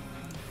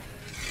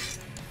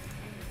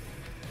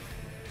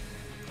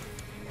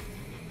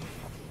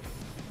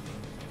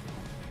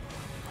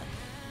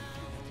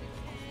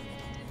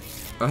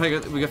 Oh, hey,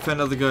 we found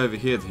another guy over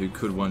here who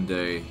could one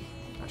day...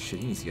 Oh shit,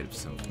 he needs to get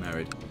himself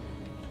married.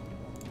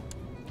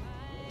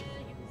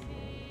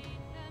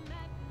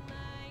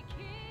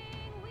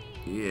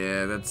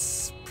 Yeah,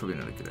 that's probably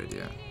not a good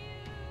idea.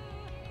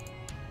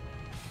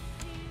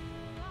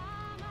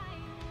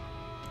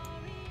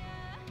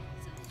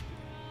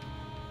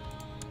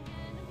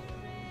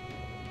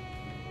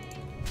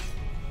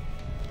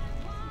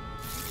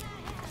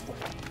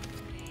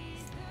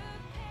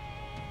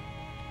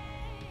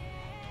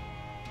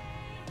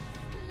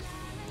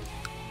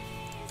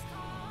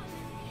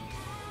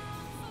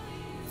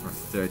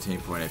 For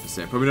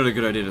 13.8%. Probably not a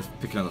good idea to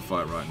pick another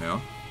fight right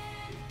now.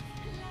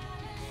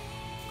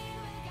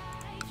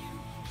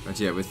 But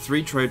yeah, with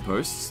 3 trade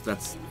posts,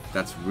 that's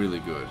really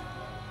good.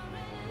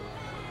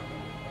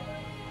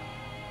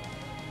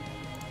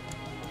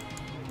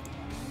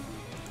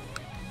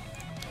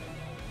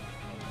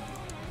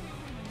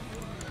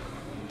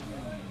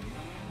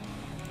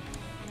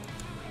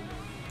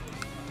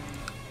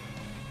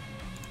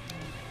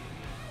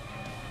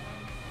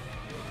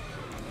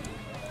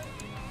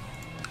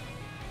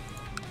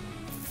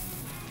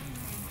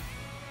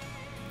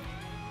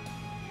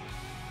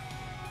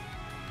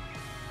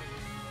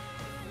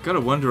 Gotta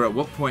wonder at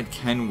what point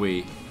can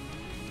we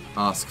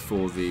ask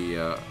for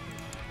the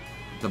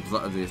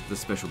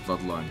special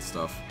bloodline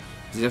stuff?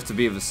 Does he have to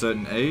be of a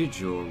certain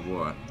age or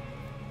what?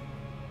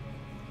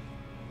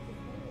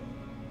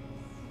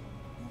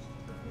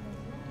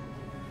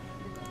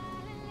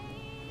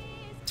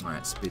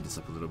 Alright, speed this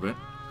up a little bit.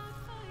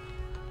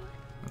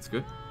 That's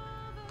good.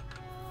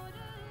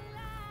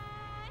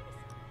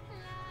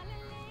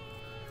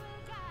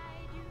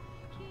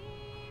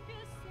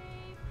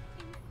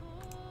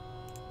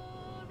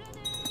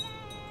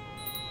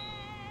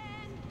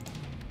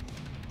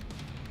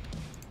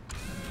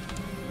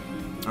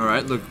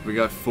 Alright, look, we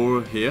got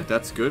 4 here.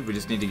 That's good. We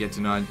just need to get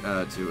to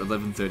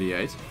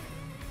 1138.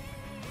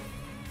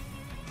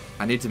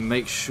 I need to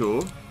make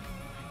sure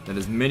that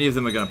as many of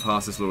them are going to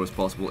pass this law as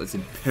possible. It's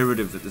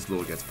imperative that this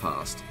law gets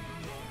passed.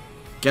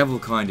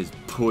 Gavelkind is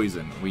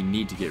poison. We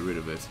need to get rid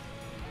of it.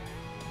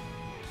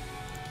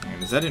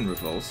 And is that in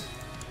revolt?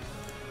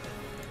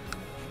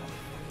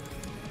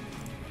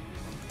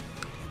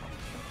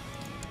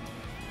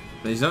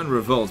 He's not in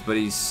revolt, but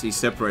he's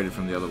separated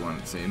from the other one,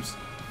 it seems.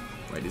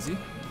 Wait, is he?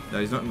 No,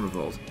 he's not in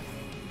revolt.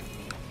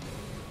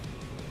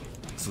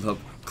 This will help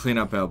clean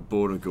up our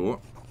border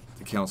gore.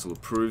 The council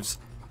approves.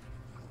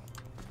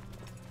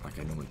 Like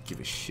I normally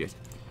give a shit.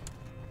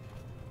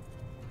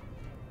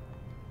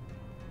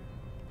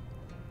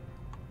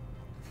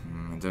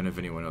 I don't have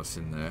anyone else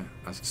in there.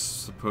 I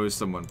suppose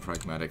someone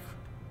pragmatic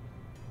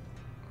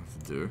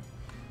will do.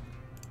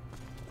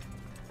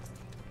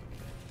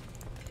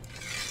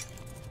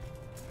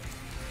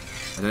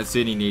 I don't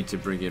see any need to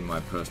bring in my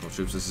personal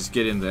troops. Let's just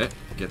get in there,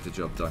 get the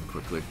job done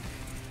quickly.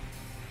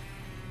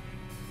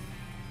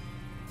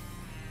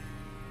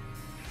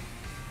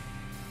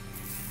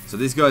 So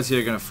these guys here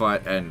are going to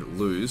fight and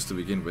lose to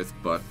begin with,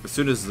 but as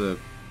soon as the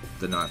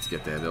knights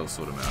get there, they'll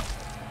sort them out.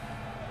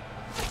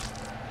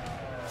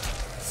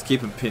 Just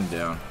keep them pinned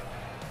down.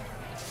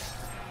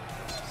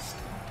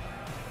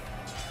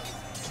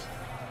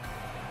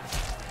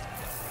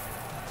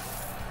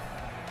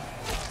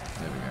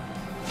 There we go.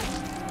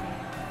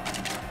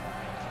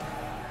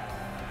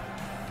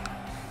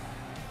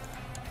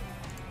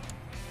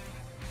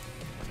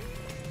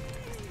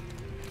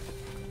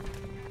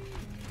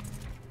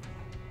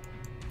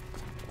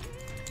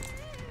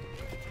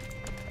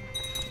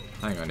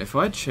 Hang on, if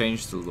I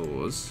change the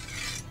laws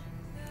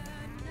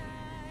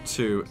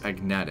to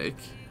agnatic,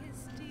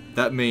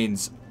 that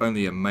means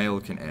only a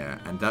male can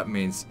heir, and that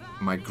means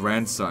my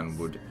grandson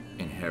would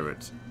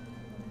inherit.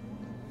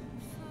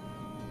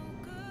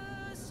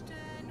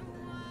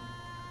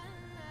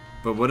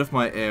 But what if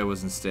my heir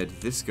was instead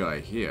this guy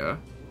here,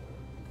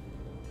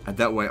 and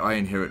that way I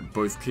inherit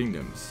both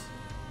kingdoms?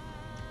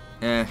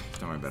 Don't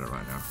worry about it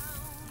right now.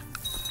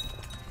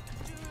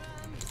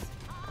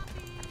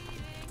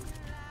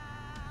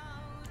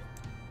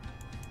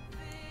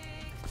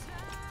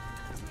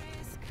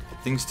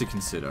 Things to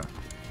consider.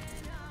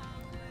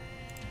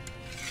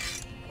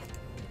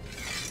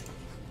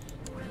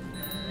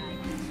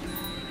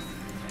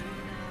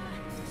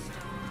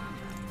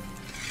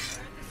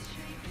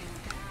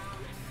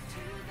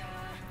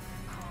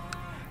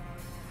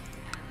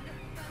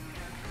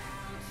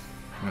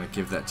 I'm gonna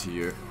give that to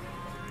you.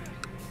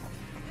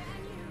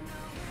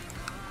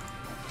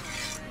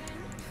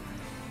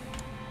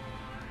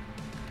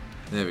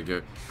 There we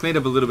go. Cleaned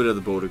up a little bit of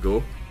the border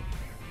gore.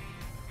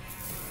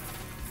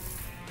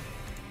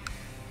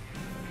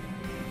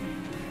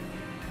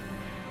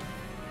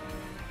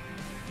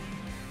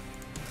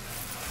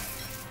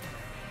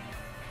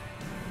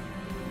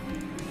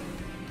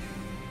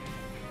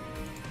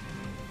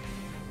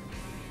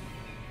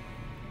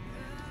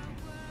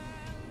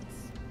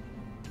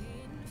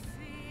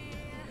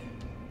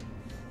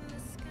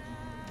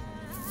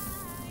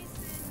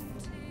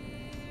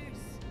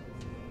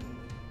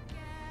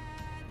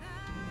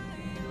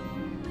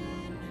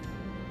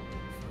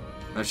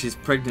 Oh, she's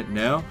pregnant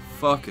now?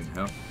 Fucking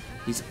hell.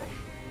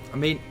 I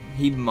mean,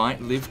 he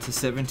might live to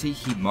 70.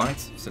 He might.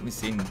 Certainly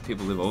seen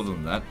people live older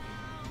than that.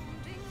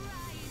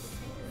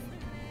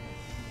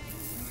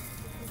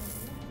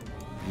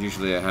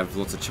 Usually I have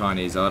lots of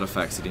Chinese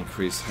artifacts that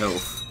increase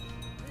health.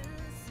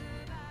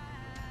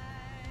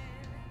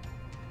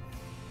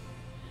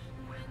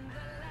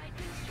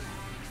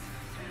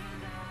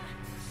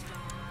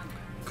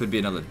 Could be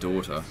another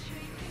daughter.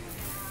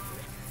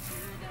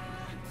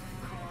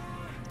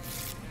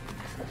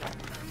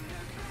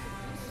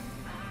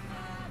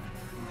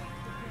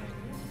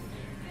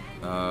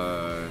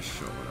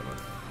 Sure, whatever.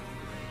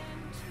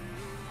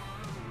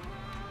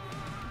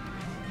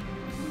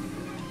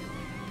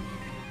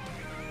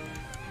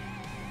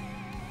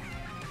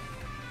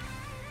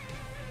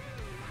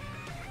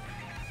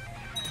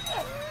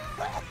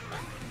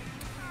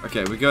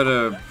 Okay, we got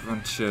a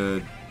bunch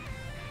of...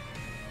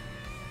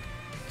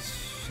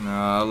 No,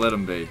 I'll let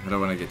them be. I don't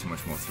want to get too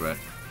much more threat.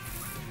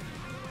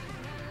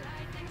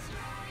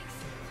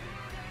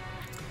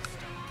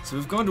 So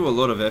we've gone to a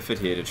lot of effort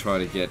here to try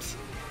to get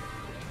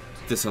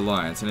this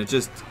alliance, and it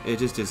just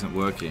isn't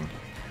working.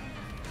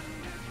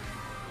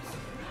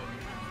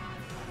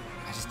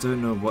 I just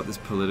don't know what this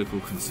political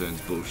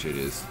concerns bullshit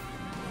is.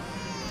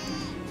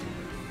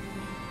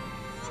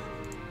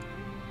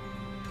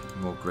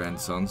 More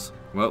grandsons.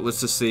 Well, let's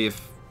just see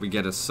if we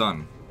get a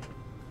son.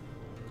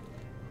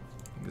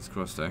 Fingers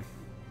crossed, eh?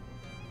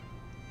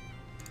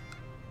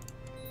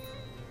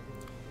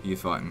 You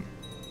fighting?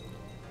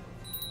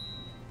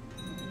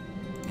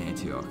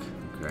 Antioch.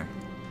 Okay.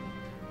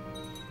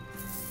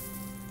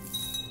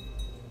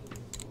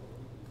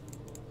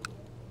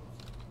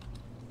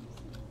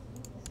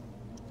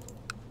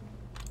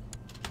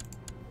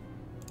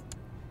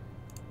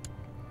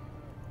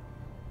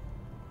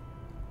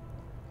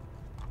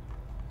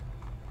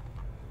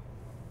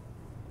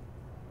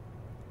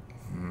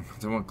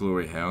 don't want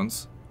glory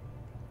hounds.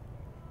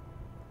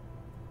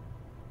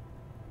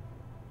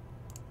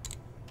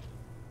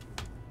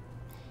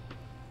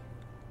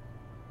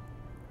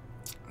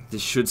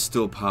 This should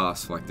still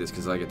pass like this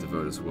because I get to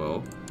vote as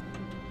well.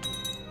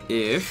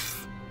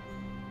 If...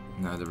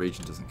 No, the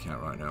region doesn't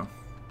count right now.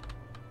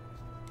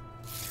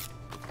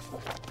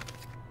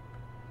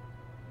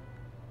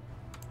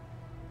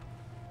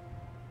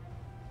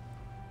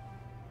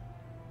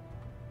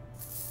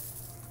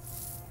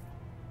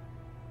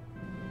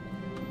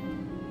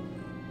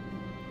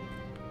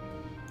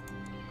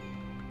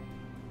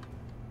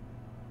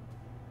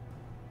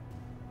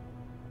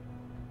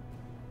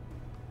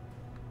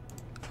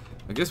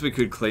 I guess we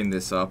could clean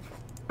this up.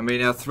 I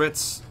mean, our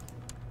threats...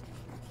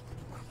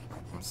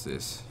 What's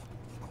this?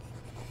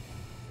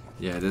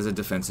 Yeah, there's a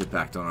defensive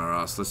pact on our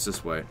ass. Let's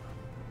just wait.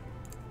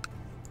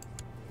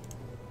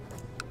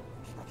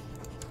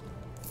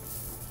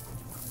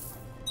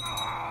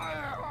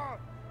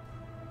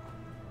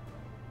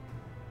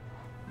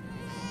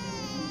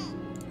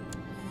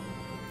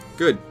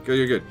 Good, good,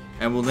 good, good.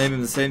 And we'll name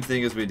him the same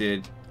thing as we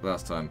did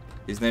last time.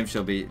 His name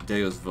shall be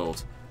Deus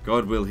Vult.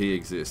 God will he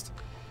exist.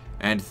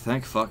 And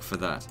thank fuck for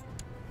that.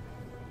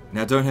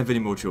 Now don't have any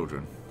more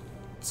children.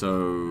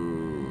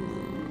 So...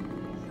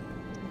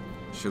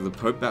 Should the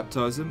Pope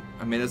baptize him?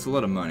 I mean, that's a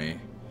lot of money.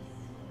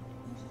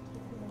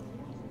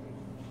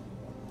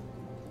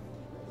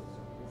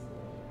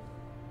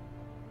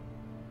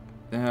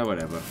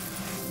 Whatever.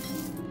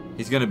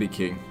 He's gonna be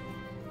king.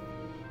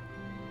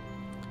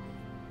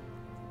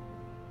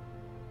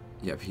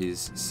 Yep,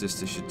 his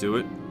sister should do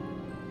it.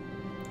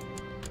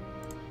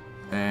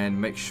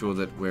 And make sure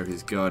that we're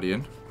his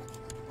guardian.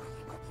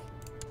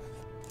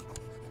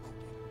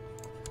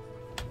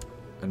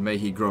 And may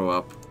he grow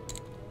up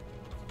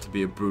to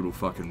be a brutal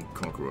fucking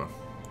conqueror.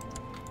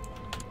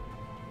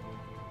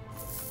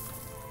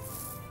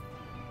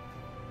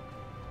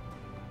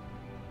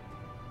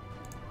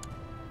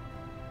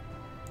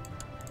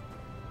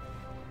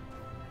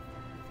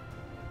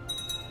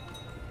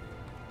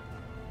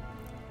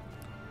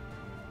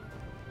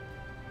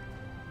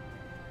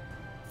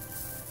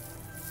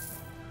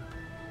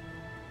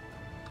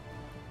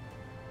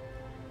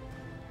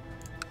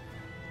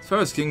 As far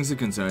as kings are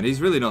concerned,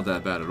 he's really not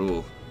that bad at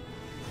all.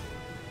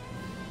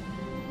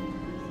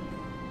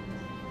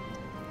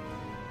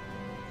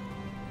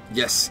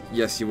 Yes,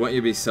 yes, you want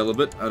you to be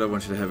celibate? I don't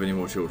want you to have any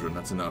more children,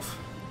 that's enough.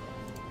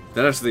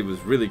 That actually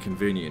was really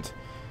convenient.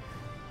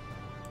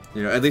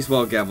 You know, at least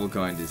while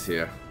Gavelkind is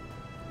here.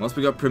 Once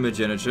we got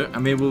primogeniture, I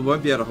mean, we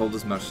won't be able to hold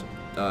as much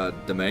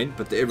domain,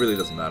 but it really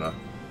doesn't matter.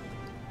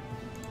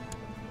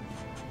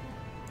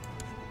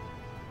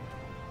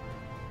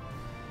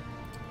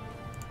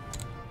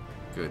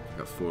 Good,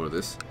 got 4 of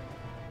this.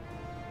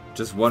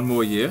 Just 1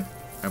 more year,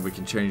 and we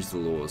can change the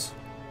laws.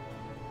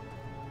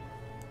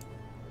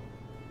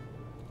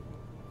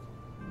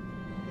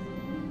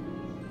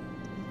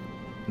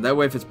 And that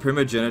way, if it's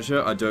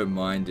primogeniture, I don't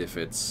mind if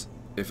it's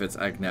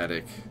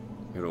agnatic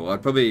at all. I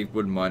probably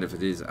wouldn't mind if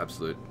it is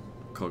absolute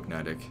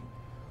cognatic,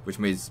 which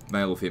means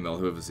male or female,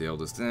 whoever's the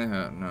eldest.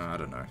 No, I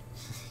don't know.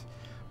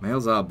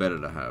 Males are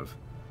better to have.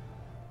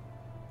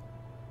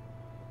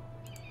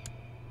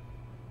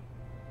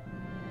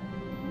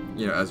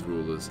 You know, as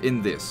rulers.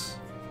 In this.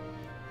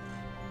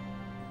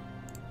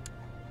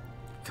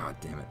 God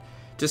damn it.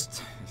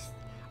 Just...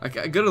 I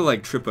gotta,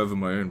 like, trip over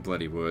my own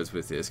bloody words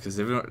with this, because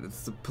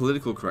it's the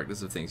political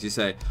correctness of things. You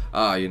say,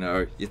 you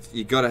know,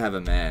 you gotta have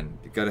a man.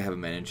 You gotta have a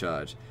man in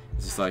charge.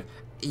 It's just like,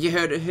 you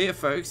heard it here,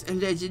 folks. A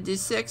legend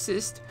is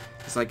sexist.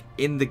 It's like,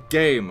 in the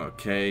game,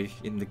 okay?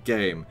 In the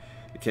game.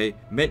 Okay?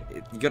 Men,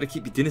 you gotta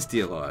keep your dynasty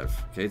alive.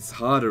 Okay? It's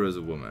harder as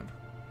a woman.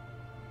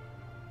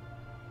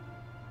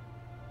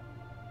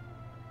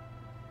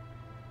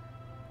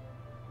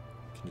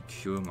 Can you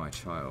cure my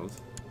child?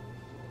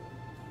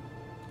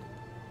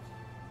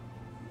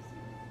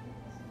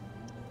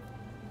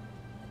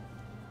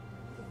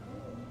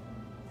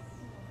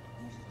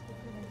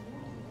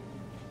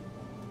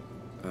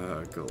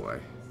 Go away.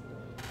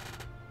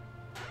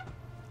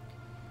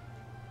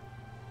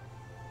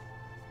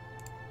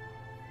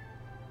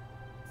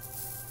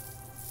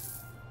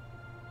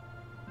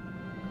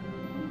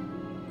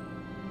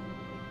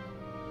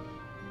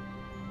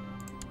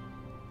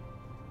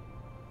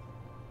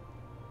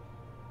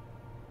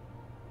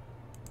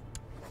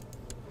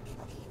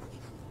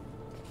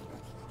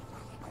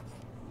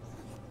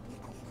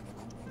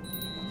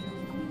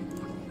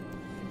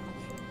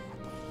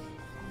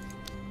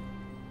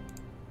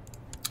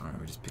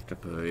 We just picked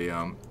up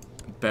a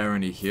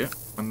barony here.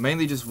 I'm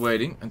mainly just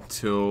waiting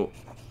until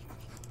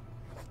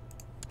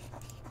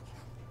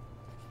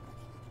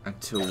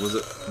was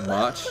it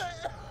March?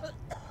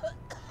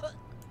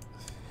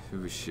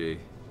 Who is she?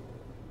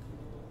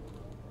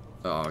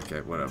 Oh,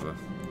 okay, whatever.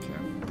 Okay.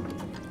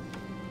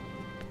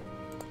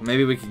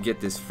 Maybe we can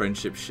get this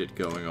friendship shit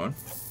going on.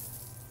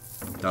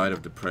 Died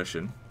of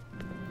depression.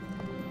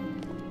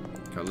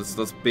 Okay,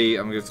 let's be.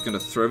 I'm just gonna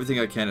throw everything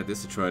I can at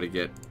this to try to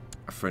get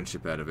a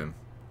friendship out of him.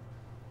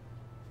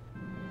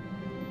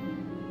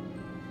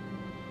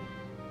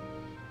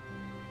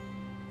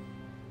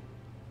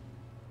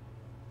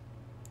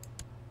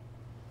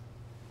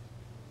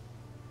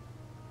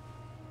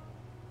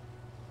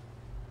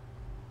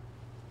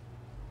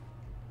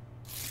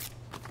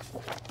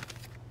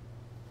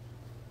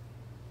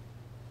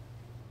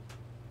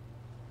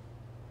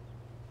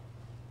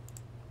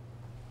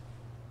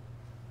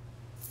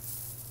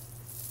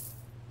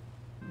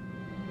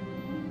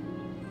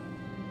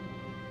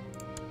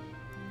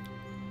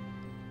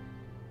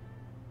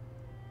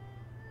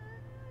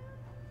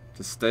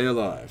 To stay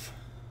alive.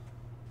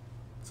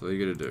 That's all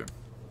you gotta do.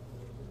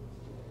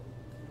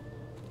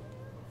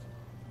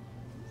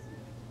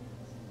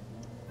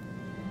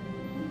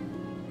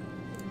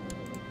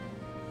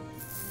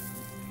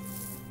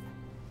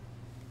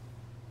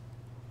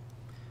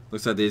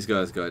 Looks like these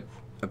guys got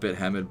a bit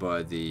hammered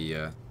by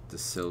the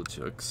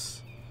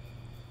Seljuks.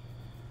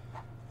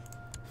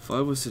 If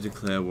I was to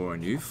declare war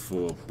on you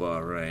for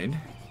Bahrain,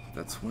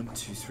 that's 1,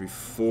 2, 3,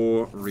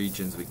 4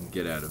 regions we can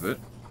get out of it.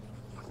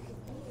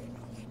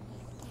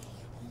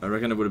 I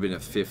reckon it would have been a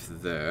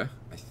 5th there,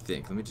 I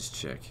think. Let me just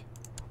check.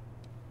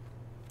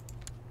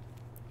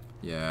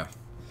 Yeah,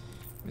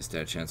 missed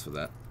our chance for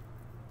that.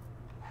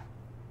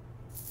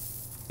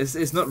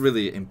 It's not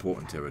really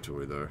important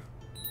territory though.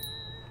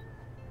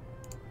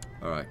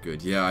 Alright,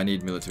 good. Yeah, I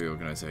need military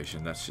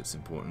organization. That shit's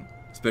important.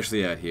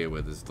 Especially out here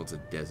where there's lots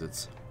of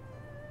deserts.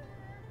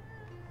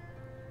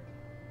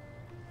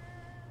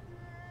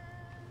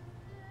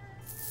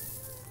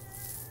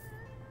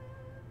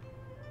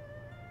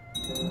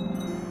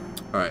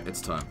 Alright,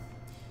 it's time.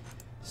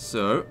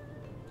 So,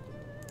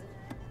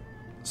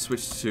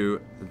 switch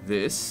to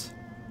this.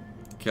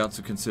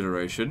 Council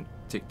consideration.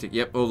 Tick, tick.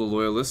 Yep, all the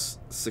loyalists,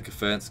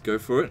 sycophants, go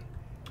for it.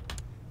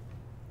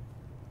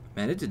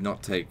 Man, it did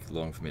not take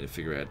long for me to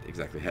figure out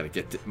exactly how to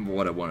get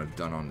what I wanted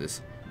done on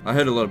this. I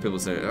heard a lot of people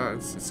say, oh,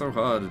 it's so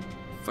hard, it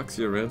fucks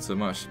you around so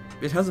much.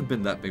 It hasn't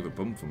been that big of a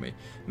problem for me.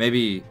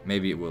 Maybe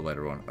it will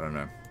later on, I don't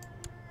know.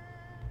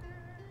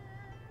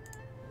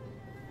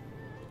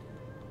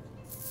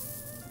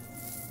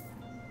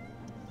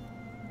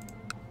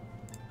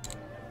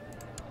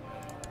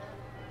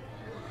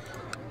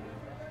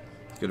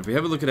 Good, if we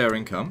have a look at our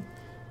income,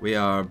 we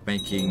are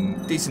making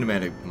a decent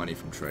amount of money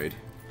from trade.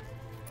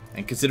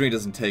 And considering it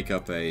doesn't take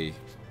up a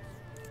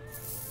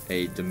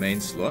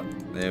domain slot,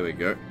 there we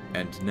go.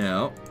 And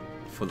now,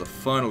 for the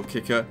final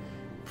kicker,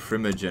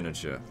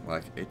 primogeniture,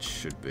 like it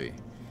should be.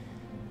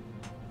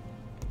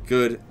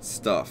 Good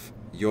stuff.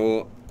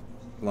 Your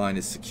line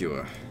is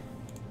secure.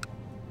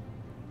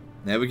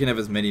 Now we can have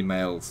as many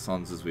male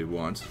sons as we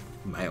want.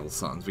 Male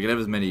sons. We can have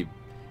as many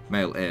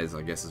male heirs,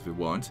 I guess, as we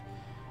want,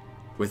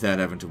 without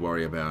having to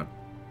worry about,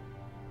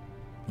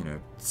 you know,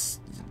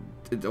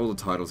 all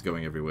the titles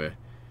going everywhere.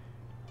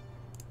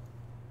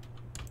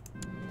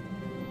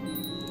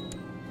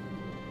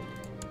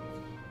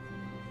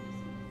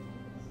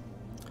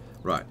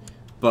 Right,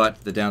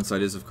 but the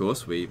downside is, of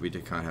course, we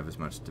can't have as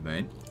much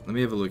domain. Let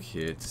me have a look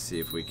here to see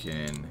if we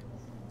can...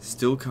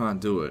 Still can't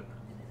do it.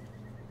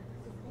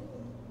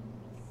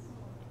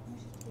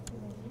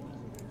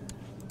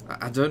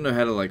 I don't know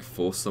how to, like,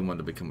 force someone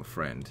to become a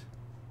friend.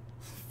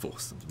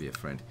 Force them to be a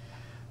friend.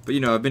 But,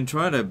 you know, I've been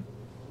trying to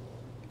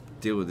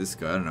deal with this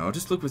guy. I don't know, I'll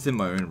just look within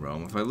my own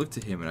realm. If I look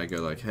to him and I go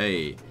like,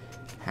 hey,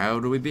 how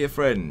do we be a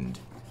friend?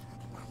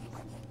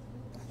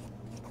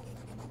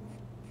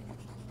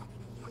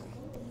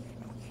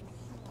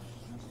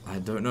 I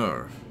don't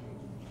know.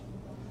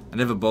 I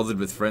never bothered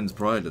with friends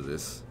prior to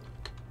this.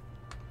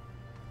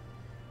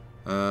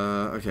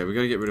 Okay, we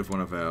gotta get rid of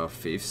one of our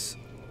fiefs.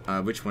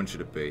 Which one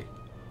should it be?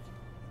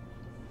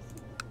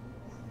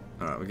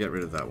 Alright, we'll get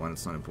rid of that one,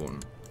 it's not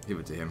important. Give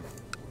it to him.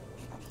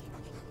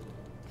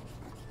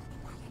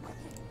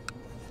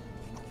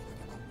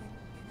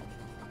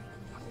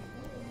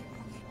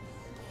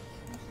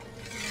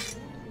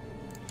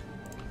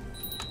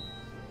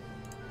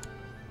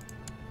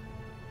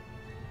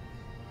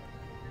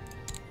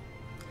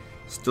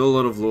 Still a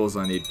lot of laws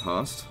I need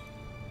passed.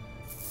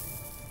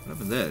 What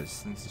happened there?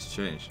 Things just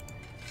changed.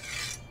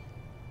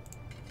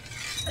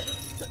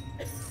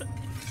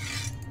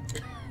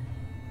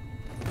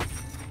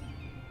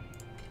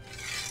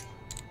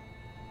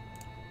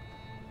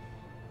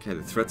 Okay,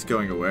 the threat's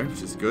going away,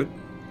 which is good.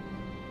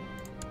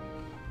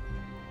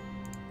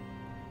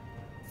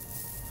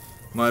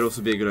 Might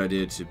also be a good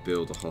idea to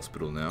build a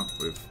hospital now.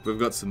 We've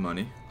got some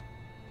money.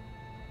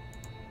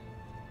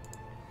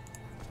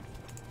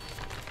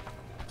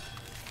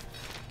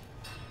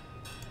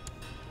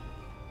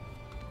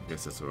 I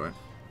guess that's alright.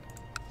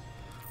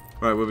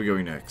 Right, where are we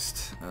going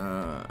next?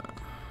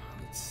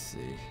 Let's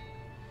see.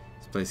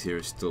 This place here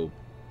is still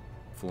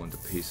falling to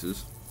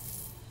pieces.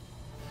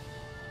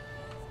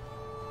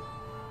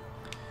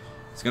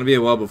 It's gonna be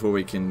a while before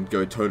we can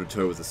go toe to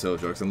toe with the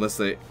Seljuks, unless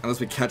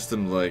we catch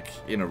them like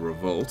in a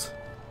revolt.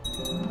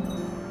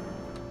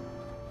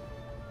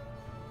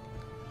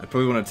 I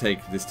probably want to take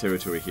this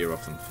territory here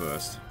off them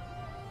first.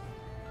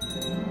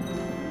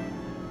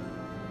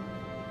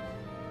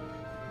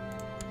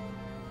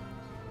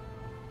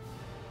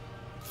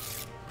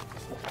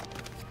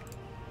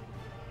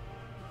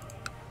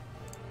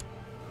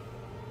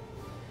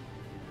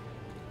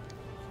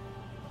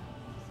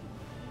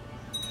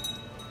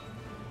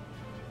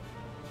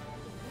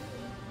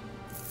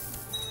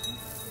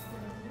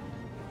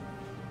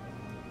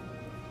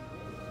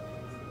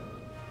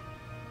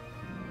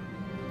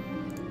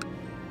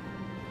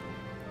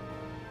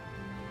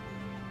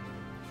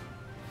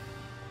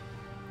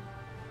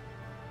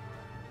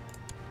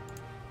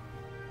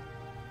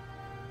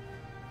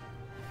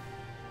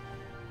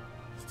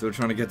 Still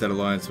trying to get that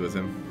alliance with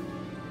him.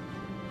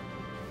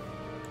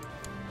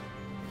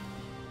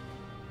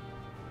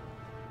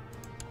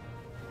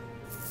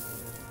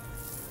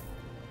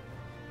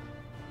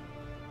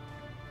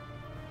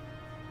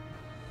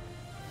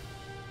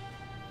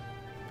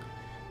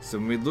 So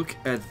when we look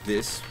at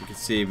this, we can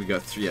see we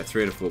got 3 out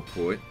of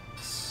 4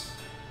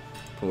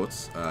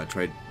 ports,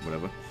 trade,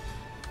 whatever.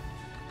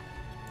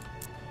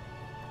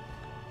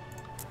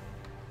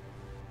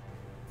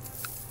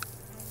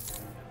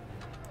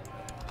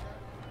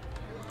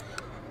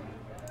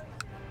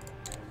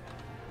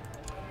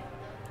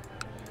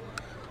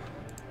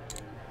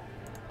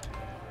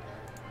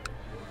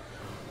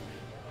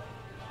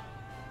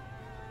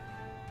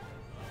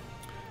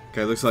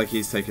 Okay, looks like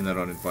he's taking that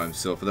on by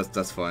himself, but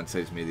that's fine,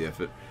 saves me the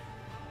effort.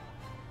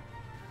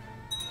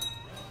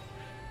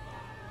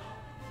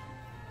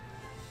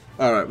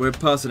 Alright, we're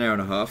past an hour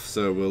and a half,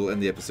 so we'll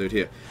end the episode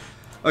here.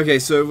 Okay,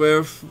 so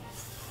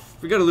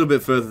we got a little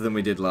bit further than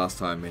we did last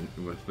time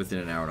within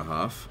an hour and a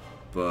half,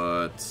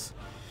 but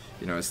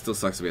you know, it still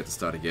sucks that we have to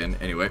start again.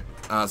 Anyway,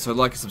 so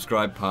like and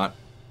subscribe.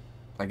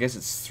 I guess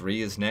it's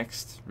 3 is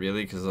next,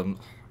 really, because I'm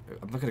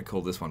not going to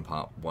call this one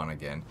part 1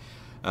 again.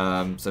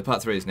 So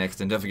part 3 is next,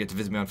 and don't forget to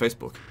visit me on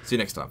Facebook. See you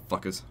next time,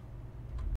 fuckers.